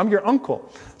me out. I'm your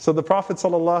uncle. So the Prophet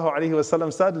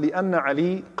ﷺ said, لِأَنَّ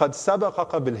عَلِي قَدْ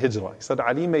سَبَقَكَ بِالْهِجْرَةِ. He said,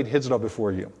 Ali made hijrah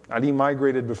before you. Ali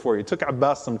migrated before you. It took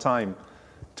Abbas some time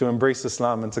to embrace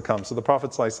Islam and to come. So the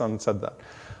Prophet ﷺ said that.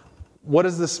 What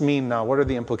does this mean now? What are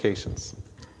the implications?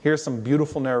 Here's some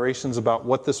beautiful narrations about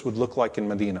what this would look like in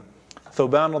Medina.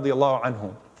 Thawban radiallahu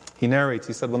anhu, he narrates,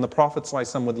 he said, when the Prophet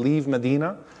ﷺ would leave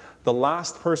Medina, the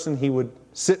last person he would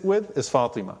sit with is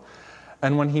Fatima.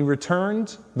 And when he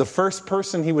returned, the first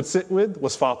person he would sit with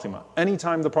was Fatima.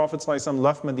 Anytime the Prophet ﷺ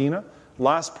left Medina,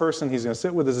 last person he's going to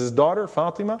sit with is his daughter,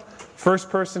 Fatima. First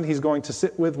person he's going to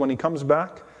sit with when he comes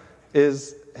back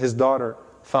is his daughter,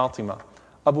 Fatima.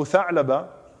 Abu Tha'laba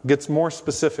gets more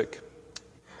specific.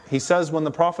 He says when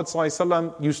the Prophet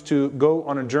ﷺ used to go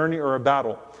on a journey or a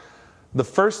battle, the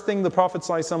first thing the Prophet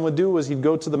ﷺ would do was he'd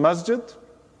go to the masjid,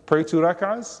 pray 2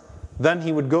 rak'ahs, then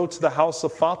he would go to the house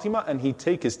of Fatima and he'd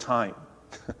take his time.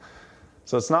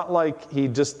 So it's not like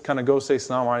he'd just kind of go say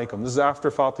Assalamu alaikum. This is after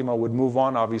Fatima would move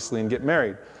on obviously and get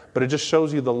married. But it just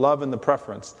shows you the love and the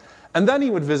preference. And then he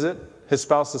would visit his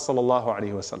spouses sallallahu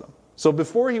alaihi wasallam. So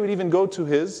before he would even go to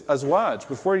his azwaj,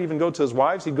 before he'd even go to his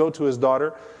wives, he'd go to his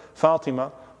daughter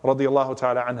Fatima radiallahu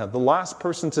ta'ala anha. The last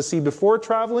person to see before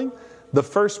traveling, the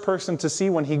first person to see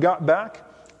when he got back,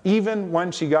 even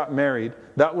when she got married.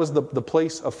 That was the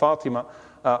place of Fatima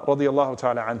radiallahu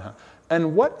ta'ala anha.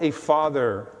 And what a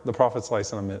father the Prophet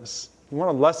ﷺ is. You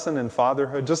want a lesson in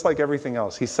fatherhood, just like everything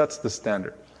else, he sets the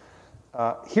standard.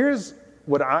 Here's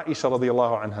what Aisha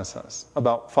radiallahu anha says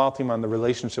about Fatima and the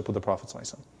relationship with the Prophet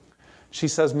ﷺ. She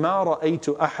says, مَا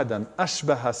رَأَيْتُ أَحَدًا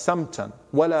أَشْبَهَ سَمْتًا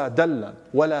وَلَا دَلًّا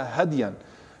وَلَا هَدْيًا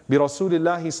برسول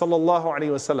الله صلى الله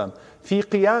عليه وسلم في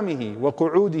قيامه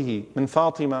وقعوده من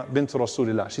فاطمة بنت رسول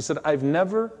الله. She said, I've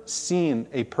never seen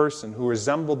a person who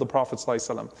resembled the Prophet صلى الله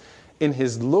عليه وسلم in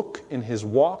his look, in his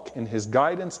walk, in his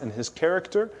guidance, in his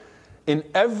character, in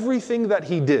everything that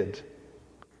he did.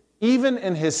 Even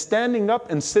in his standing up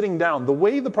and sitting down. The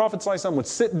way the Prophet صلى الله عليه وسلم would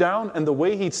sit down and the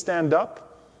way he'd stand up,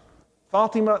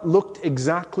 Fatima looked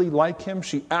exactly like him.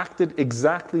 She acted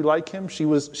exactly like him. She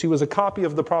was a copy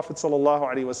of the Prophet sallallahu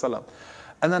alaihi wasallam.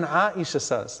 And then Aisha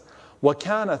says,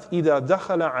 وَكَانَتْ إِذَا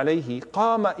دَخَلَ عَلَيْهِ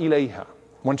قَامَ إِلَيْهَا.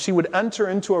 When she would enter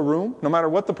into a room, no matter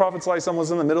what the Prophet sallallahu alaihi wasallam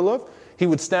was in the middle of, he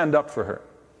would stand up for her.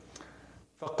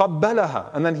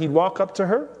 فَقَبَّلَهَا. And then he'd walk up to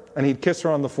her and he'd kiss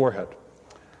her on the forehead.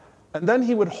 And then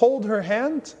he would hold her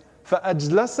hand,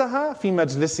 فَأَجْلَسَهَا فِي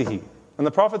مَجْلِسِهِ. And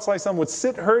the Prophet ﷺ would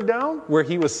sit her down where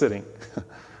he was sitting.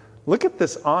 Look at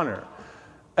this honor.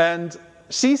 And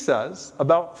she says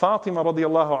about Fatima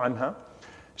radiallahu anha,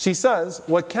 she says,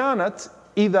 وَكَانَتْ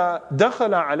إِذَا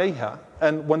دَخَلَ عَلَيْهَا.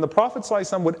 And when the Prophet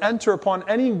ﷺ would enter upon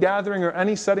any gathering or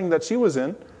any setting that she was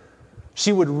in,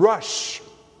 she would rush.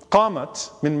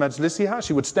 قَامَتْ مِن مَجْلِسِهَا.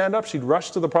 She would stand up, she'd rush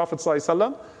to the Prophet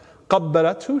ﷺ.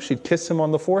 قَبَّلَتْهُ. She'd kiss him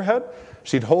on the forehead.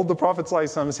 She'd hold the Prophet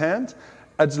ﷺ's hand.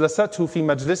 أجلسته في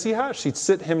مجلسها. She'd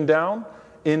sit him down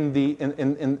in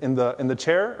the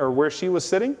chair or where she was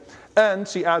sitting. And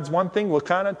she adds one thing,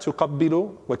 وَكَانَتْ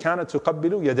تُقَبِّلُ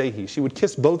يَدَيْهِ. She would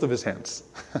kiss both of his hands.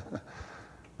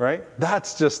 Right?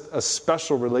 That's just a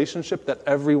special relationship that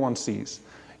everyone sees.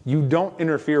 You don't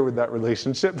interfere with that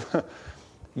relationship.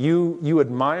 You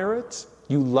admire it,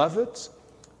 you love it.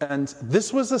 And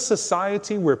this was a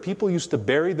society where people used to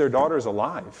bury their daughters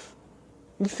alive.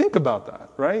 You think about that,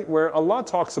 right? Where Allah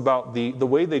talks about the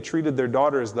way they treated their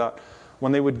daughters, that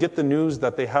when they would get the news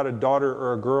that they had a daughter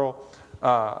or a girl,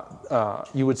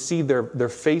 you would see their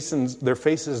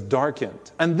faces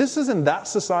darkened. And this is in that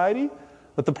society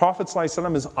that the Prophet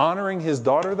ﷺ is honoring his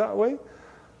daughter that way.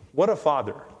 What a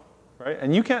father, right?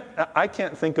 And I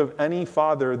can't think of any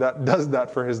father that does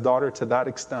that for his daughter to that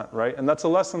extent, right? And that's a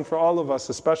lesson for all of us,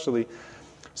 especially.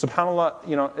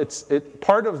 SubhanAllah,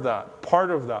 part of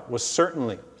that was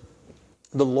certainly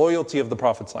the loyalty of the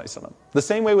Prophet ﷺ. The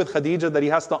same way with Khadija, that he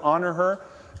has to honor her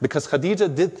because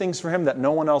Khadija did things for him that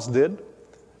no one else did.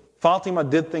 Fatima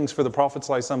did things for the Prophet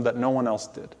ﷺ that no one else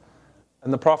did.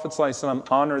 And the Prophet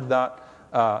ﷺ honored that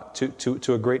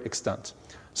to a great extent.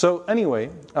 So anyway,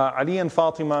 Ali and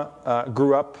Fatima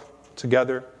grew up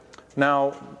together.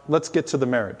 Now, let's get to the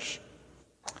marriage.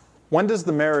 When does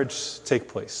the marriage take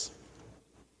place?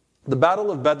 The Battle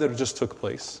of Badr just took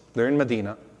place. They're in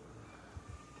Medina.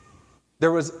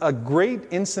 There was a great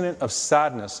incident of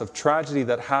sadness, of tragedy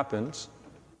that happened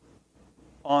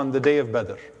on the day of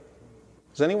Badr?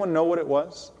 Does anyone know what it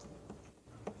was?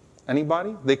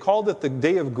 Anybody? They called it the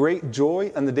day of great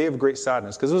joy and the day of great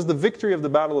sadness, because it was the victory of the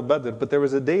Battle of Badr, but there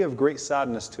was a day of great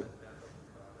sadness too.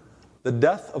 The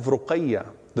death of Ruqayya,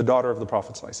 the daughter of the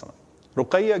Prophet ﷺ.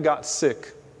 Ruqayya got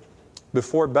sick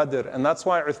before Badr, and that's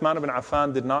why Uthman ibn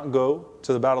Affan did not go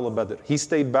to the Battle of Badr. He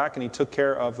stayed back and he took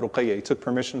care of Ruqayya. He took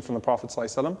permission from the Prophet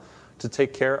ﷺ to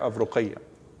take care of Ruqayya.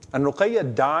 And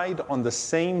Ruqayya died on the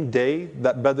same day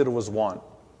that Badr was won.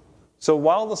 So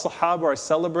while the Sahaba are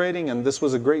celebrating, and this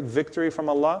was a great victory from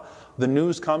Allah, the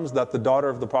news comes that the daughter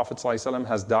of the Prophet ﷺ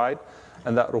has died,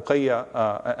 and that Ruqayya,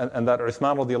 and that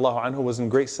Uthman radiallahu anhu was in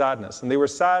great sadness. And they were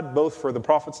sad both for the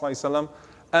Prophet ﷺ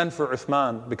and for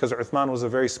Uthman, because Uthman was a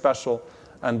very special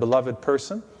and beloved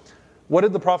person. What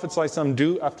did the Prophet ﷺ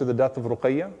do after the death of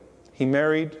Ruqayya? He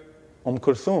married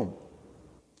Kulthum.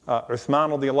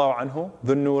 Uthman radiallahu anhu,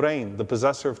 the Nurayn, the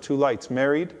possessor of two lights,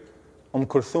 married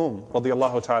Kulthum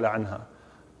radiallahu ta'ala anha,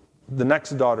 the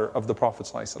next daughter of the Prophet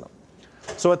ﷺ.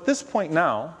 So at this point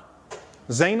now,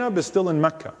 Zainab is still in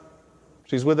Mecca.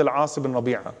 She's with Al-As ibn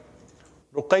Rabi'ah.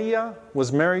 Ruqayya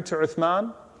was married to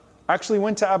Uthman, actually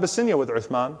went to Abyssinia with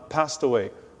Uthman, passed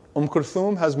away.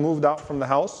 Kulthum has moved out from the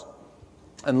house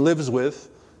and lives with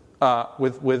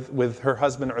her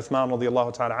husband Uthman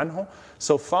radiallahu ta'ala anhu.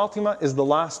 So Fatima is the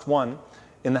last one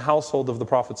in the household of the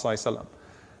Prophet ﷺ.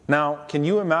 Now, can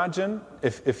you imagine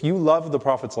if you love the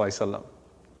Prophet ﷺ,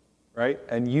 right?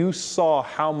 And you saw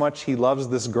how much he loves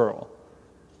this girl,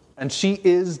 and she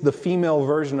is the female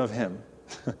version of him.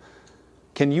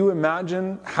 Can you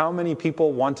imagine how many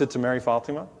people wanted to marry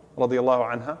Fatima radiallahu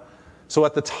anha? So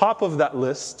at the top of that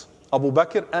list, Abu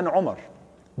Bakr and Umar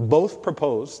both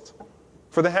proposed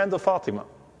for the hand of Fatima,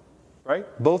 right?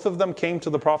 Both of them came to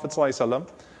the Prophet ﷺ,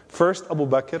 first Abu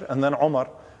Bakr and then Umar,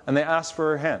 and they asked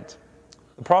for her hand.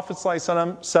 The Prophet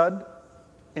ﷺ said,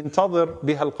 "Intadhir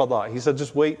biha al-qada." He said,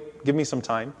 "Just wait, give me some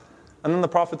time." And then the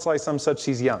Prophet ﷺ said,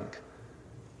 "She's young,"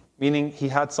 meaning he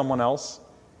had someone else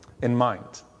in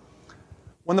mind.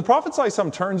 When the Prophet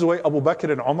ﷺ turns away Abu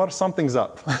Bakr and Umar, something's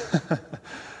up.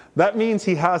 That means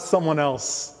he has someone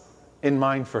else in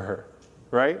mind for her,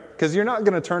 right? Because you're not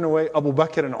going to turn away Abu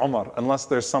Bakr and Umar unless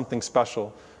there's something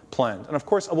special planned. And of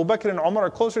course, Abu Bakr and Umar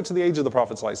are closer to the age of the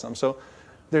Prophet ﷺ. So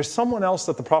there's someone else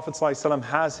that the Prophet ﷺ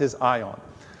has his eye on.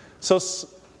 So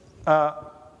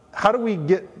how do we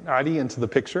get Ali into the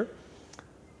picture?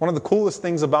 One of the coolest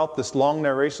things about this long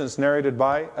narration is narrated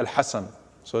by Al-Hasan.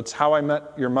 So it's How I Met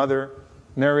Your Mother,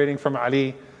 narrating from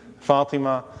Ali,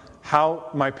 Fatima, how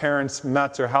my parents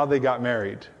met or how they got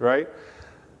married, right?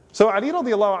 So Ali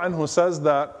radiallahu anhu says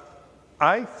that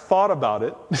I thought about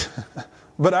it,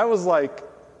 but I was like,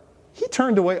 he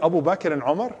turned away Abu Bakr and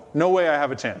Umar? No way I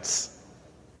have a chance.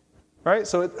 Right?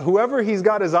 So whoever he's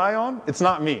got his eye on, it's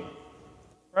not me.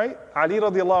 Right? Ali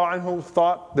radiallahu anhu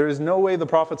thought there is no way the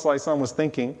Prophet ﷺ was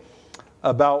thinking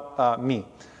about me.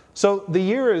 So the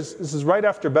year this is right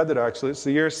after Badr actually, it's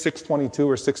the year 622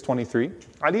 or 623.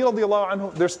 Ali radiallahu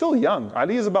anhu, they're still young.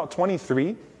 Ali is about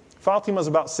 23, Fatima is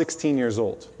about 16 years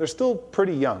old. They're still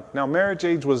pretty young. Now marriage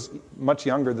age was much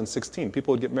younger than 16.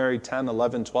 People would get married 10,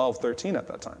 11, 12, 13 at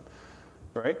that time.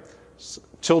 Right?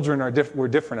 Children were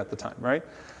different at the time, right?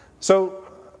 So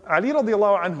Ali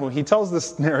radiallahu anhu, he tells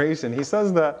this narration, he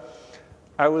says that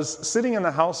I was sitting in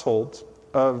the household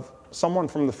of someone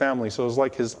from the family, so it was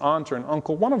like his aunt or an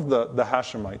uncle, one of the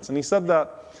Hashemites, and he said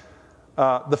that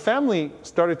the family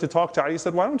started to talk to Ali. He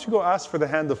said, "Why don't you go ask for the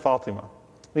hand of Fatima?"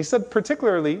 And he said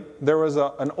particularly there was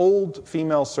an old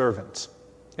female servant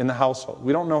in the household.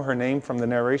 We don't know her name from the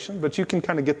narration, but you can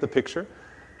kind of get the picture.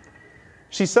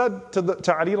 She said to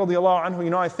Ali radiallahu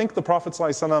anhu, I think the Prophet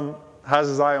ﷺ has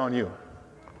his eye on you.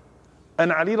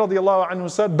 And Ali radiallahu anhu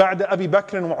said, "Ba'da Abi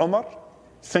Bakr wa Umar?"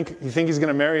 You think he's going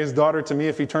to marry his daughter to me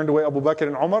if he turned away Abu Bakr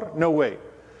and Umar? No way.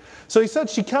 So he said,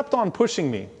 she kept on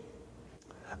pushing me.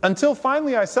 Until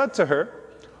finally I said to her,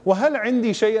 وَهَلْ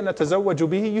عِنْدِي شَيْءًا أَتَزَوَّجُ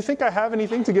بِهِ? You think I have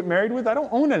anything to get married with? I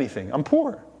don't own anything. I'm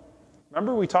poor.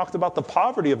 Remember we talked about the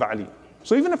poverty of Ali.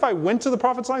 So even if I went to the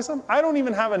Prophet ﷺ, I don't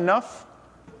even have enough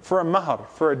for a mahar,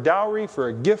 for a dowry, for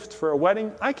a gift, for a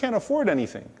wedding. I can't afford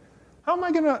anything. How am I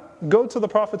going to go to the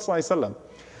Prophet ﷺ?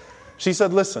 She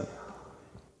said, listen,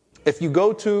 if you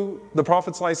go to the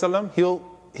Prophet ﷺ,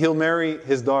 he'll marry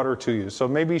his daughter to you. So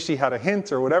maybe she had a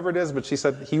hint or whatever it is, but she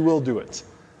said he will do it.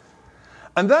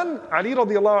 And then Ali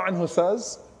radiallahu anhu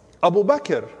says, Abu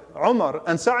Bakr, Umar,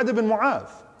 and Sa'ad ibn Mu'adh,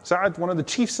 Sa'ad, one of the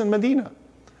chiefs in Medina,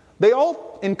 they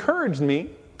all encouraged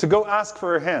me to go ask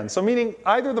for her hand. So meaning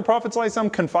either the Prophet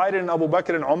ﷺ confided in Abu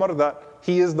Bakr and Umar that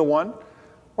he is the one,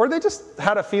 or they just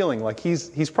had a feeling like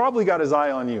he's probably got his eye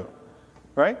on you,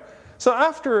 right? So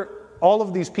after all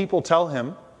of these people tell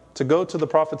him to go to the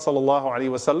Prophet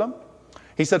ﷺ,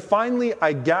 he said, finally,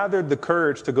 I gathered the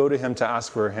courage to go to him to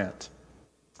ask for a hand.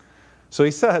 So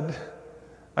he said,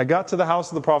 I got to the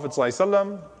house of the Prophet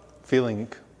ﷺ, feeling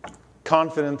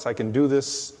confident, I can do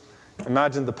this.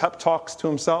 Imagine the pep talks to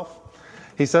himself.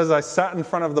 He says, I sat in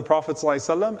front of the Prophet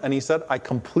ﷺ, and he said, I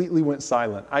completely went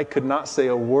silent. I could not say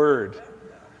a word.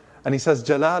 And he says,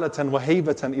 Jalalatan wa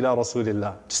haybatan ila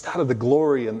Rasulillah. Just out of the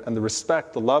glory and the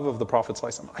respect, the love of the Prophet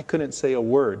ﷺ, I couldn't say a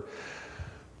word.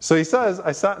 So he says,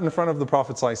 I sat in front of the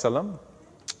Prophet ﷺ,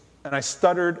 and I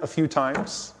stuttered a few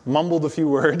times, mumbled a few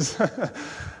words,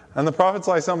 and the Prophet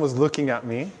ﷺ was looking at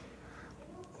me.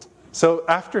 So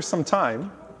after some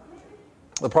time,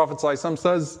 the Prophet ﷺ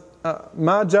says,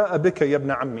 Ma ja'a bika ya ibn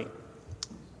ammi.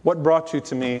 What brought you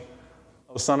to me,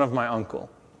 O son of my uncle?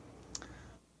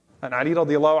 And Ali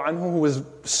radiallahu anhu, who was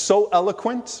so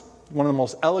eloquent, one of the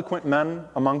most eloquent men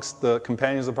amongst the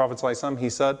companions of the Prophet ﷺ, he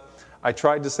said, I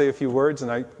tried to say a few words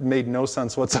and I made no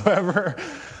sense whatsoever.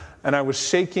 And I was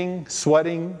shaking,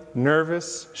 sweating,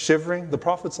 nervous, shivering. The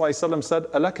Prophet ﷺ said,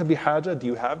 Alaka bihaja,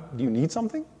 do you need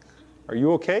something? Are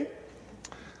you okay?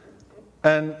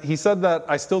 And he said that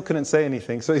I still couldn't say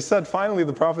anything. So he said, finally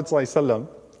the Prophet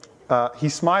ﷺ, he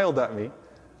smiled at me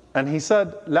and he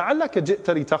said, لَعَلَّكَ جِئْتَ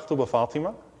لِتَخْطُبَ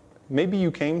فَاطِمَةَ. Maybe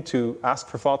you came to ask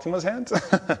for Fatima's hand?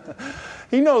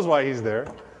 He knows why he's there,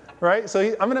 right? So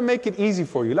I'm going to make it easy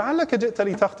for you. لَعَلَّكَ جِئْتَ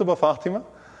لِتَخْطُبَ فَاطِمَةَ.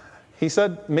 He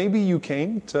said, maybe you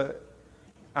came to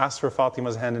ask for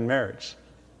Fatima's hand in marriage.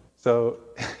 So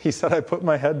he said, I put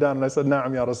my head down and I said,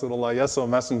 Na'am ya Rasulullah, yes, O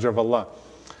Messenger of Allah.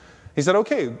 He said,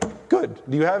 okay, good.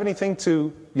 Do you have anything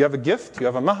you have a gift? You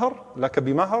have a mahar? Laka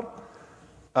bi mahar?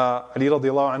 Ali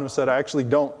radiallahu anhu said, I actually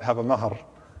don't have a mahar.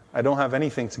 I don't have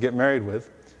anything to get married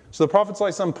with. So the Prophet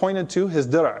ﷺ pointed to his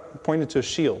dira', pointed to his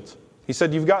shield. He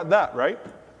said, you've got that, right?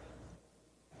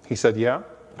 He said, yeah.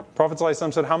 Prophet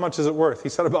ﷺ said, how much is it worth? He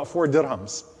said, about 4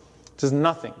 dirhams. Which is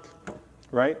nothing,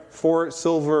 right? 4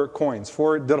 silver coins,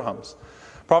 4 dirhams.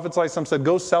 Prophet ﷺ said,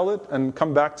 go sell it and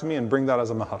come back to me and bring that as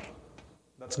a mahar.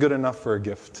 That's good enough for a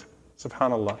gift.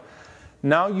 SubhanAllah.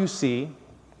 Now you see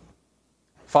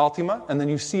Fatima, and then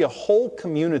you see a whole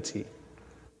community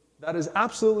that is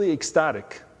absolutely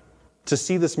ecstatic to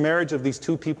see this marriage of these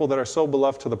two people that are so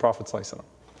beloved to the Prophet ﷺ.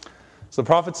 So the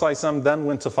Prophet ﷺ then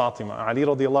went to Fatima. Ali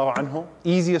radiallahu anhu,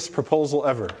 easiest proposal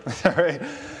ever. Right?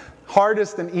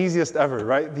 Hardest and easiest ever,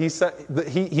 right? He said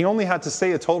he only had to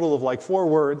say a total of like 4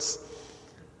 words,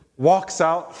 walks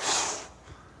out,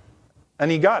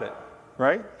 and he got it,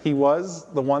 right? He was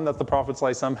the one that the Prophet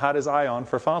ﷺ had his eye on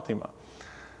for Fatima.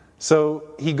 So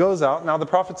he goes out. Now the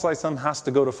Prophet ﷺ has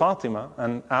to go to Fatima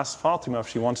and ask Fatima if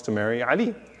she wants to marry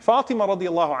Ali. Fatima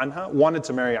radiallahu anha wanted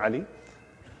to marry Ali.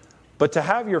 But to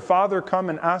have your father come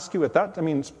and ask you at that, I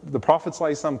mean, the Prophet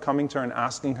ﷺ coming to her and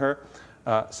asking her,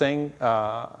 saying,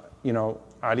 Ali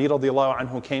radiallahu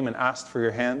anhu came and asked for your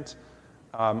hand.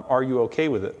 Are you okay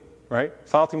with it? Right?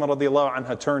 Fatima radiallahu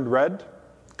anha turned red,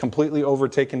 completely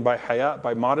overtaken by haya,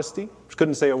 by modesty. She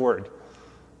couldn't say a word.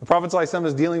 The Prophet ﷺ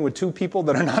is dealing with 2 people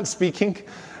that are not speaking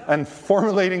and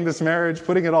formulating this marriage,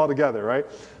 putting it all together, right?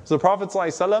 So the Prophet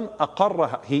ﷺ,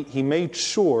 aqarraha, he made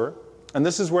sure, and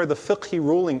this is where the fiqhi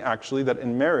ruling actually, that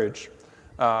in marriage,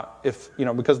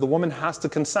 because the woman has to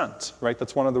consent, right?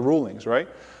 That's one of the rulings, right?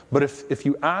 But if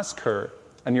you ask her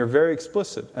and you're very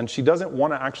explicit and she doesn't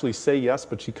want to actually say yes,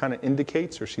 but she kind of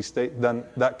indicates or then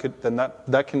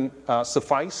that can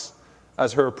suffice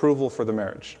as her approval for the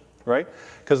marriage, right?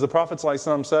 Because the Prophet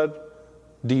ﷺ said,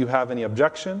 do you have any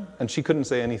objection? And she couldn't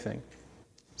say anything.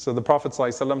 So the Prophet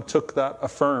ﷺ took that,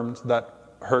 affirmed that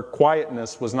her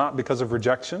quietness was not because of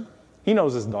rejection. He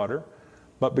knows his daughter,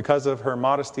 but because of her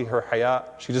modesty, her haya,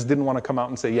 she just didn't want to come out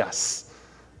and say yes,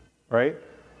 right?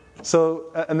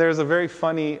 So, and there's a very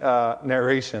funny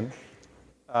narration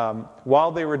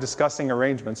while they were discussing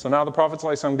arrangements. So now the Prophet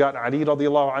ﷺ got Ali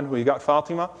radiallahu anhu, he got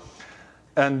Fatima,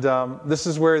 and this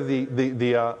is where I'm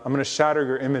going to shatter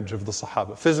your image of the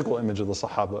Sahaba, physical image of the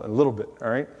Sahaba a little bit, all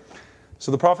right?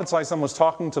 So the Prophet ﷺ was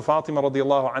talking to Fatima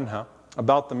radiallahu anha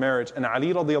about the marriage, and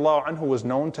Ali radiallahu anhu was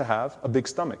known to have a big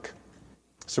stomach.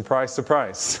 Surprise,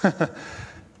 surprise.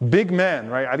 Big man,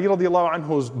 right? Ali radiallahu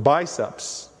anhu's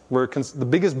biceps were the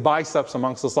biggest biceps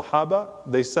amongst the Sahaba.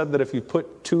 They said that if you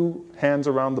put 2 hands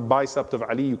around the bicep of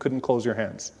Ali, you couldn't close your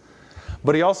hands.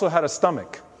 But he also had a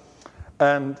stomach.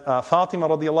 And Fatima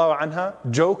radiallahu anha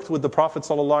joked with the Prophet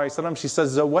sallallahu alaihi wasallam. She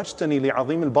says, "Zawajtani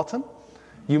li'azim al-batn."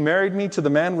 You married me to the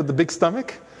man with the big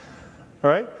stomach,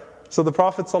 right? So the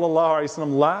Prophet sallallahu alaihi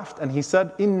wasallam laughed and he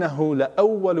said, "Innahu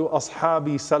la'awwalu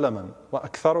ashabi salaman wa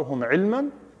aktharuhum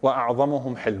ilman wa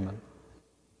a'zamuhum hilman."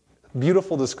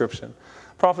 Beautiful description.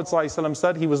 Prophet ﷺ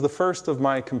said, he was the first of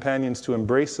my companions to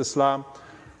embrace Islam,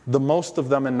 the most of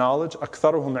them in knowledge,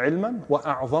 أَكْثَرُهُمْ عِلْمًا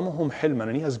وَأَعْظَمُهُمْ حِلْمًا.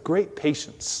 And he has great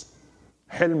patience.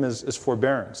 Hilm is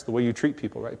forbearance, the way you treat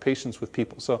people, right? Patience with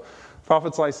people. So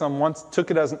Prophet ﷺ once took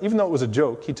it as, even though it was a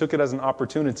joke, he took it as an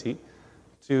opportunity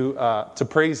to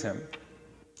praise him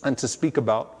and to speak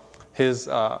about his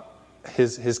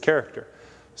character.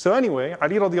 So anyway,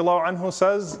 Ali radiallahu anhu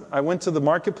says, I went to the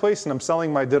marketplace and I'm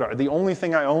selling my dir'a. The only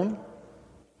thing I own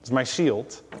is my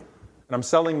shield, and I'm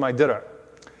selling my dir'a.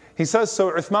 He says, so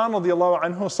Uthman radiallahu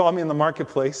anhu saw me in the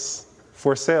marketplace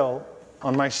for sale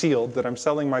on my shield that I'm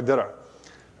selling my dir'a.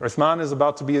 Uthman is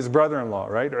about to be his brother-in-law,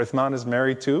 right? Uthman is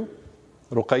married to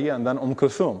Ruqayya and then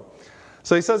Kulthum.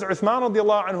 So he says, Uthman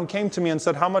radiallahu anhu came to me and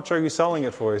said, how much are you selling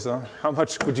it for? He said, how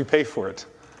much would you pay for it?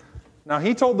 Now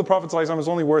he told the Prophet ﷺ it was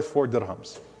only worth 4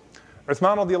 dirhams.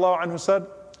 Uthman radiallahu anhu said,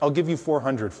 I'll give you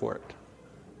 400 for it.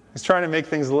 He's trying to make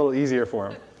things a little easier for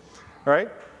him, right?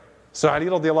 So Ali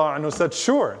radiallahu anhu said,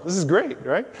 sure, this is great,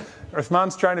 right?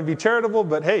 Uthman's trying to be charitable,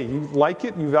 but hey, you like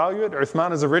it, you value it.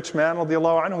 Uthman is a rich man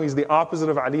radiallahu anhu. He's the opposite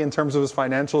of Ali in terms of his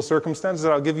financial circumstances.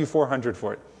 I'll give you 400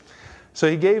 for it. So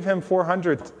he gave him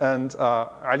 400, and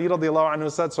Ali radiallahu anhu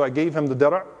said, so I gave him the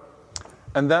dir'a.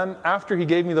 And then after he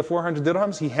gave me the 400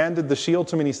 dirhams, he handed the shield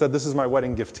to me and he said, this is my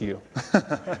wedding gift to you.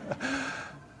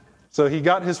 So he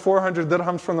got his 400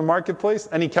 dirhams from the marketplace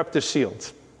and he kept his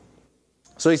shield.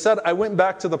 So he said, I went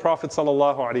back to the Prophet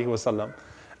ﷺ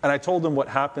and I told him what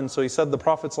happened. So he said, the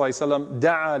Prophet ﷺ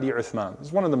da'a li Uthman. This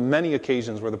is one of the many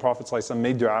occasions where the Prophet ﷺ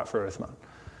made dua for Uthman.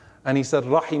 And he said,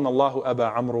 Rahim Allahu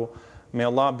Aba Amru. May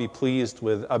Allah be pleased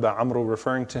with Aba Amru,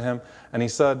 referring to him. And he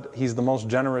said, he's the most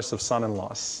generous of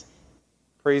son-in-laws.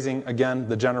 Praising again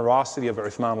the generosity of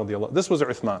Uthman radiallahu. This was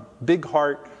Uthman. Big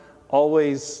heart,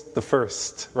 always the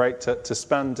first, right? To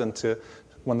spend and to,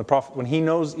 when he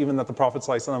knows even that the Prophet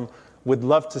ﷺ would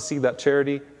love to see that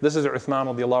charity. This is Uthman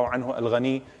radiallahu anhu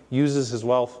al-Ghani, uses his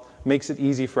wealth, makes it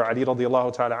easy for Ali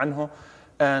radiallahu ta'ala anhu.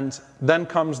 And then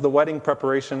comes the wedding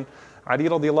preparation. Ali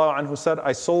radiallahu anhu said,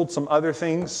 I sold some other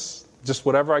things, just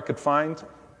whatever I could find,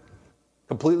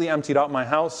 completely emptied out my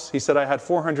house. He said, I had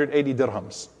 480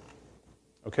 dirhams.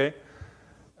 Okay?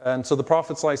 And so the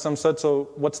Prophet ﷺ said, so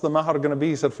what's the mahar going to be?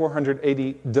 He said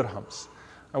 480 dirhams.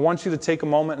 I want you to take a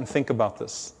moment and think about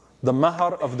this. The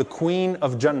mahar of the Queen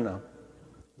of Jannah,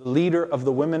 the leader of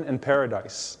the women in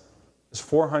paradise, is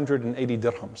 480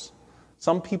 dirhams.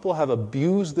 Some people have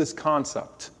abused this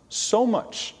concept so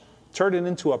much, turned it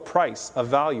into a price, a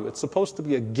value. It's supposed to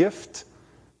be a gift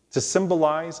to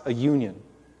symbolize a union.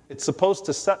 It's supposed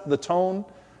to set the tone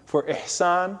for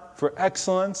ihsan, for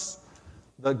excellence,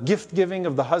 the gift giving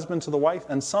of the husband to the wife.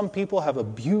 And some people have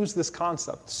abused this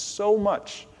concept so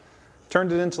much,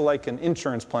 turned it into like an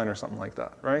insurance plan or something like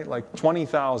that, right? Like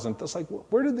 20,000. That's like,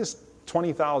 where did this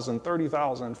 20,000,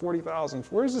 30,000, 40,000,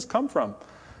 where does this come from?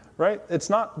 Right? It's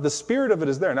not, the spirit of it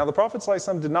is there. Now the Prophet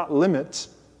ﷺ did not limit,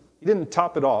 he didn't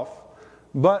top it off,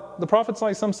 but the Prophet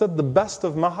ﷺ said the best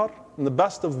of mahar and the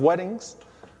best of weddings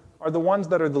are the ones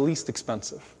that are the least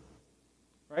expensive.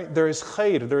 Right? There is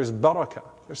khair, there is barakah.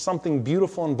 There's something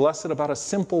beautiful and blessed about a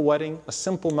simple wedding, a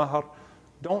simple mahar.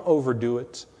 Don't overdo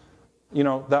it. You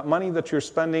know, that money that you're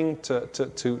spending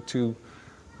to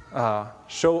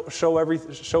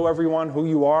show everyone who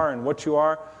you are and what you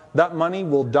are, that money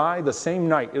will die the same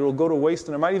night. It will go to waste,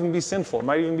 and it might even be sinful. It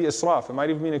might even be israf. It might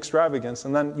even be an extravagance.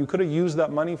 And then you could have used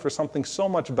that money for something so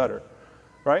much better.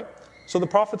 Right? So the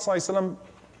Prophet ﷺ,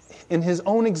 in his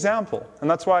own example, and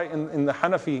that's why in the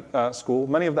Hanafi school,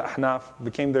 many of the Ahnaf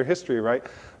became their history, right?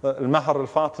 The mahar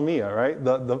al-Fatimiyya, right?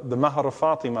 The mahar of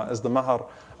Fatima is the mahar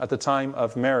at the time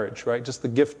of marriage, right? Just the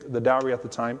gift, the dowry at the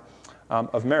time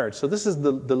of marriage. So this is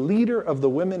the leader of the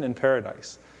women in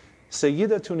paradise.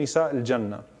 Sayyidatu Nisa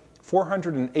al-Jannah,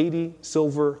 480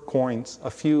 silver coins,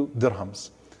 a few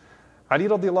dirhams. Ali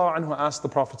radiallahu anhu asked the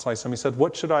Prophet ﷺ, he said,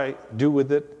 what should I do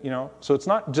with it? You know, so it's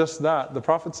not just that. The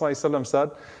Prophet ﷺ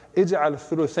said, اجعل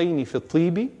الثلثين في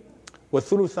الطيب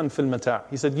وثلثا في المتاع.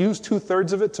 He said, use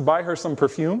 2/3 of it to buy her some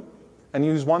perfume and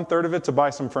use 1/3 of it to buy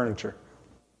some furniture.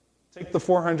 Take the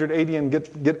 480 and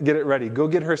get it ready. Go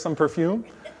get her some perfume.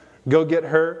 Go get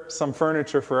her some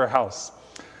furniture for her house.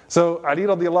 So Ali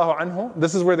radiallahu anhu,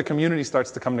 this is where the community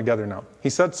starts to come together now. He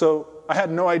said, so I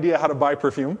had no idea how to buy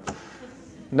perfume.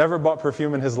 Never bought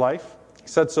perfume in his life. He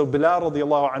said, so Bilal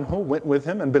radiallahu anhu went with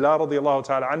him, and Bilal radiallahu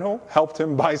ta'ala anhu helped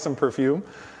him buy some perfume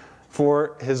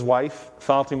for his wife,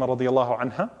 Fatima radiallahu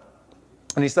anha.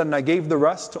 And he said, and I gave the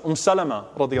rest to Salama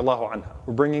radiallahu anha.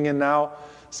 We're bringing in now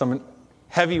some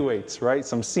heavyweights, right?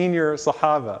 Some senior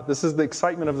Sahaba. This is the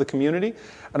excitement of the community.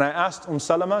 And I asked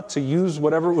Salama to use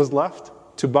whatever was left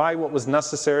to buy what was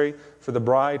necessary for the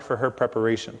bride for her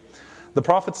preparation. The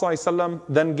Prophet ﷺ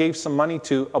then gave some money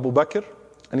to Abu Bakr,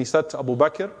 and he said to Abu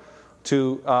Bakr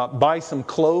to buy some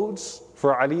clothes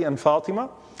for Ali and Fatima.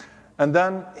 And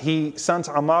then he sent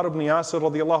Ammar ibn Yasir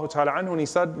radiallahu ta'ala anhu, and he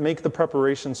said, make the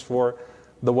preparations for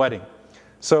the wedding.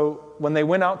 So when they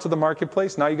went out to the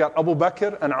marketplace, now you got Abu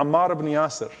Bakr and Ammar ibn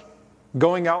Yasir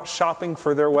going out shopping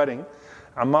for their wedding.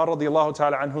 Ammar radiallahu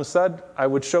ta'ala anhu said, I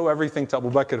would show everything to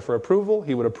Abu Bakr for approval.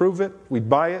 He would approve it. We'd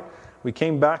buy it. We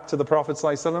came back to the Prophet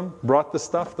ﷺ, brought the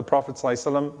stuff. The Prophet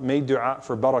ﷺ made dua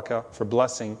for barakah, for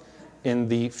blessing in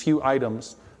the few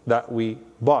items that we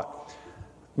bought.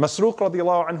 Masruq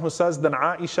radiallahu anhu says, then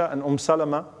Aisha and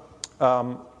Salama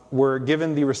were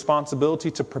given the responsibility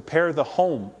to prepare the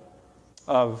home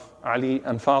of Ali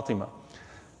and Fatima.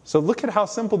 So look at how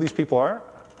simple these people are.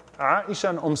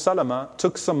 Aisha and Salama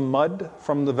took some mud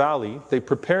from the valley, they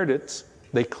prepared it,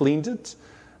 they cleaned it,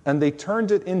 and they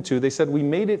turned it into, they said, we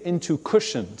made it into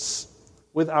cushions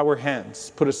with our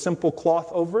hands. Put a simple cloth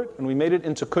over it, and we made it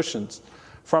into cushions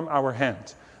from our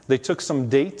hand. They took some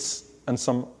dates and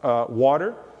some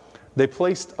water. They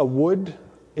placed a wood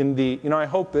in the, I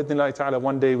hope, bi'idhnillahi ta'ala,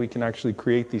 one day we can actually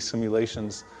create these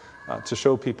simulations to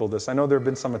show people this. I know there have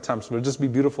been some attempts, but it'd just be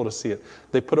beautiful to see it.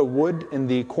 They put a wood in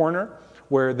the corner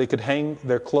where they could hang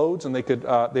their clothes, and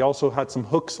they also had some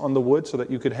hooks on the wood so that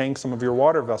you could hang some of your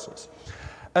water vessels.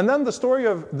 And then the story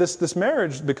of this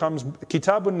marriage becomes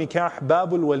Kitabun Nikah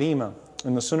Babul Walima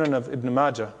in the Sunan of Ibn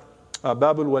Majah.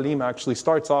 Babul Walima actually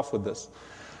starts off with this.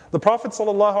 The Prophet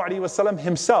ﷺ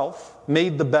himself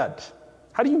made the bed.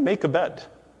 How do you make a bed?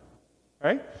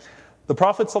 Right? The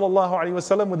Prophet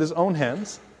ﷺ with his own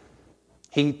hands,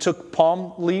 he took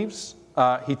palm leaves,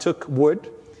 he took wood,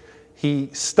 he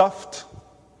stuffed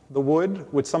the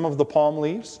wood with some of the palm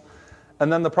leaves,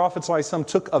 and then the Prophet ﷺ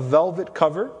took a velvet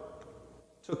cover,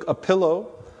 took a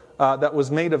pillow that was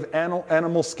made of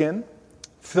animal skin,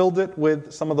 filled it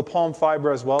with some of the palm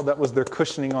fiber as well. That was their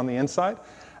cushioning on the inside.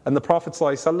 And the Prophet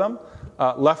ﷺ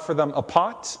left for them a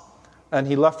pot, and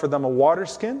he left for them a water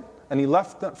skin, and he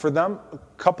left for them a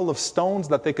couple of stones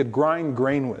that they could grind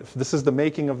grain with. This is the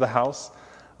making of the house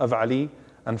of Ali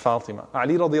and Fatima.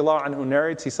 Ali radiallahu anhu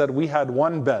narrates, he said, we had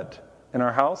one bed in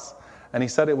our house, and he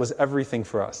said it was everything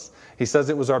for us. He says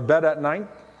it was our bed at night,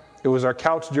 it was our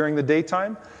couch during the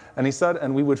daytime, and he said,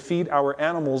 and we would feed our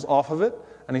animals off of it.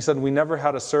 And he said, we never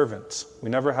had a servant, we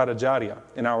never had a jariyah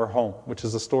in our home, which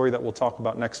is a story that we'll talk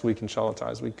about next week, inshallah,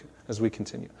 as we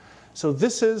continue. So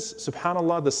this is,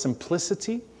 subhanAllah, the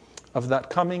simplicity of that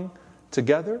coming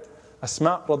together.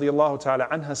 Asma radiallahu ta'ala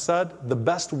anha said, the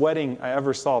best wedding I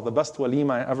ever saw, the best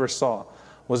walima I ever saw,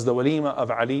 was the walima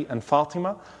of Ali and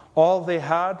Fatima. All they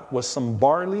had was some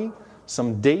barley,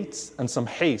 some dates, and some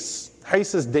hais.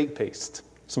 Hais is date paste,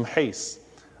 some hais,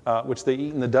 which they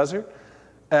eat in the desert.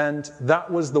 And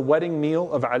that was the wedding meal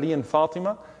of Ali and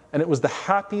Fatima. And it was the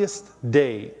happiest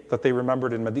day that they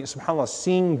remembered in Medina. SubhanAllah,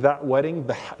 seeing that wedding,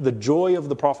 the joy of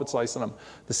the Prophet ﷺ,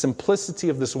 the simplicity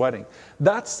of this wedding,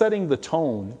 that's setting the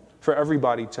tone for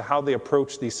everybody to how they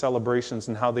approach these celebrations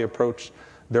and how they approach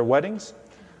their weddings.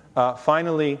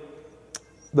 Finally,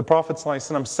 the Prophet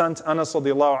ﷺ sent Anas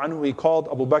radiallahu anhu. He called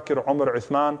Abu Bakr, Umar,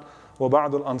 Uthman, wa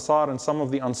ba'd al-Ansar, and some of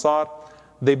the Ansar.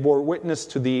 They bore witness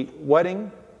to the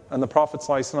wedding. And the Prophet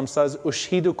ﷺ says,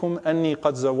 أُشْهِدُكُمْ أَنِّي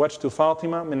قَدْ زَوَّجْتُ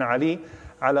فَاطِمَةَ مِنْ عَلِي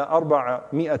عَلَى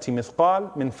 400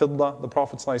 مِثْقَالٍ مِنْ فِضَّةٍ. The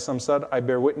Prophet ﷺ said, I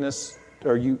bear witness,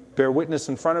 or you bear witness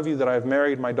in front of you that I have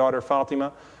married my daughter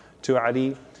Fatima to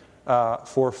Ali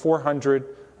for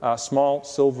 400 small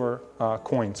silver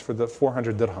coins, for the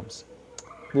 400 dirhams.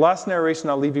 The last narration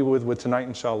I'll leave you with tonight,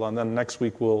 inshallah, and then next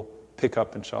week we'll pick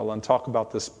up, inshallah, and talk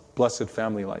about this blessed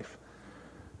family life.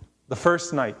 The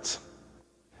first night,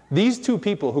 these two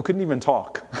people who couldn't even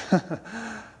talk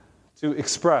to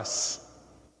express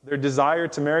their desire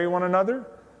to marry one another,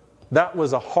 that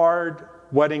was a hard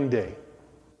wedding day.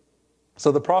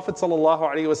 So the Prophet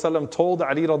ﷺ told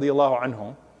Ali radiallahu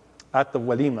anhu at the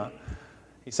walima,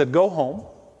 he said, go home.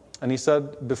 And he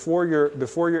said, before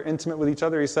you're intimate with each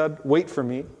other, he said, wait for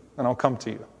me and I'll come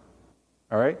to you.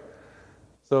 All right?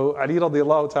 So Ali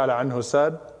radiallahu ta'ala anhu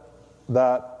said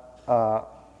that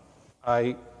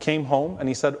I came home, and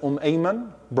he said,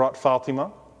 Ayman brought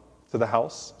Fatima to the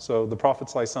house. So the Prophet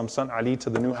ﷺ sent Ali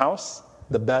to the new house,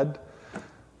 the bed.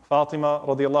 Fatima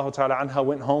radiallahu ta'ala anha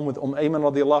went home with Ayman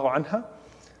radiallahu anha.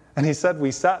 And he said,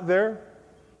 we sat there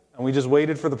and we just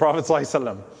waited for the Prophet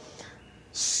ﷺ.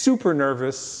 Super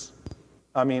nervous,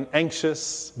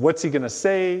 anxious. What's he going to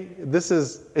say?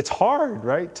 It's hard,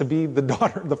 right? To be the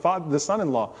daughter, the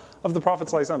son-in-law of the Prophet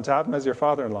ﷺ, to have him as your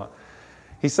father-in-law.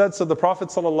 He said, so the Prophet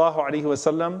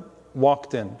ﷺ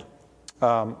walked in.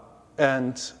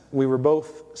 And we were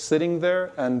both sitting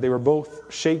there, and they were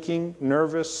both shaking,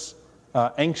 nervous,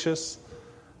 anxious.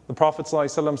 The Prophet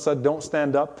ﷺ said, don't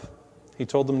stand up. He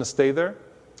told them to stay there.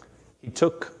 He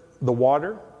took the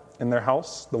water in their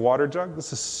house, the water jug.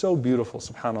 This is so beautiful,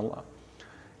 subhanAllah.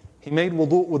 He made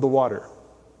wudu with the water.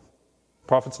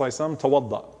 Prophet ﷺ,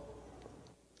 tawadda.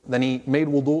 Then he made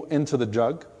wudu into the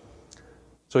jug.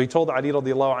 So he told Ali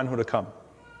radiallahu anhu to come.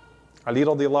 Ali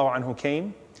radiallahu anhu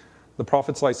came. The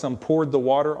Prophet ﷺ poured the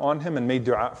water on him and made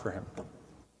dua for him.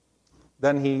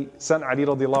 Then he sent Ali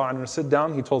radiallahu anhu to sit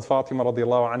down. He told Fatima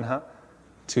radiallahu anha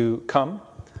to come.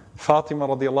 Fatima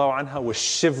radiallahu anha was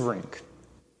shivering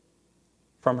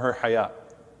from her haya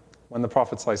when the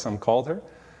Prophet ﷺ called her.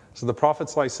 So the Prophet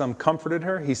ﷺ comforted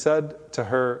her. He said to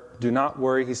her, do not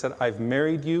worry. He said, I've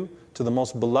married you to the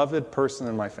most beloved person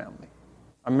in my family.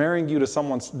 I'm marrying you to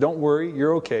someone, don't worry,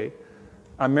 you're okay.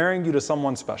 I'm marrying you to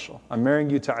someone special. I'm marrying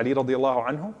you to Ali radiallahu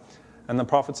anhu. And the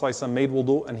Prophet ﷺ made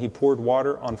wudu and he poured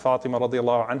water on Fatima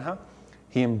radiallahu anha.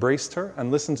 He embraced her,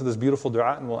 and listen to this beautiful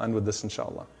dua, and we'll end with this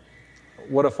inshallah.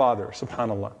 What a father,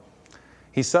 subhanallah.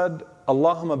 He said,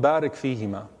 Allahumma barik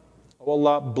fihima. Oh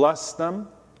Allah, bless them.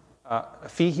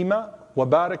 Fihima wa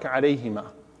barik alayhima.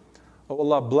 Oh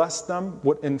Allah, bless them.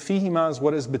 What in fihima is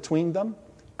what is between them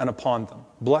and upon them.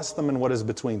 Bless them in what is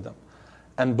between them.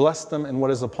 And bless them in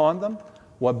what is upon them.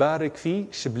 Wa barik fi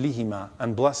shiblihima.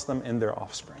 And bless them in their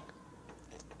offspring.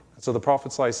 So the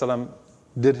Prophet ﷺ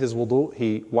did his wudu.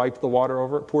 He wiped the water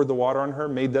over it, poured the water on her,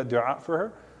 made that dua for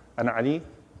her, and Ali,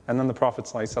 and then the Prophet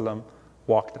ﷺ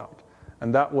walked out.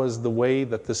 And that was the way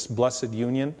that this blessed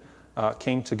union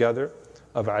came together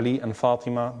of Ali and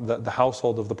Fatima, the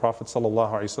household of the Prophet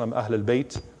ﷺ, Ahl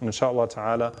al-Bayt. And inshallah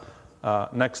ta'ala,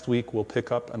 next week we'll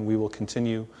pick up and we will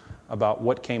continue about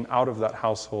what came out of that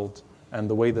household and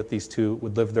the way that these two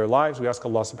would live their lives. We ask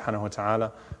Allah subhanahu wa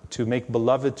ta'ala to make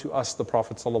beloved to us the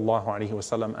Prophet sallallahu alaihi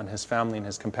wasallam and his family and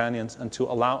his companions, and to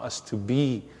allow us to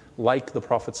be like the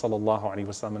Prophet sallallahu alaihi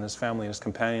wasallam and his family and his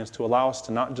companions, to allow us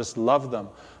to not just love them,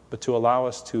 but to allow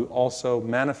us to also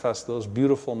manifest those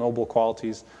beautiful, noble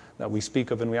qualities that we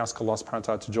speak of. And we ask Allah subhanahu wa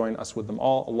ta'ala to join us with them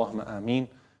all. Allahumma ameen.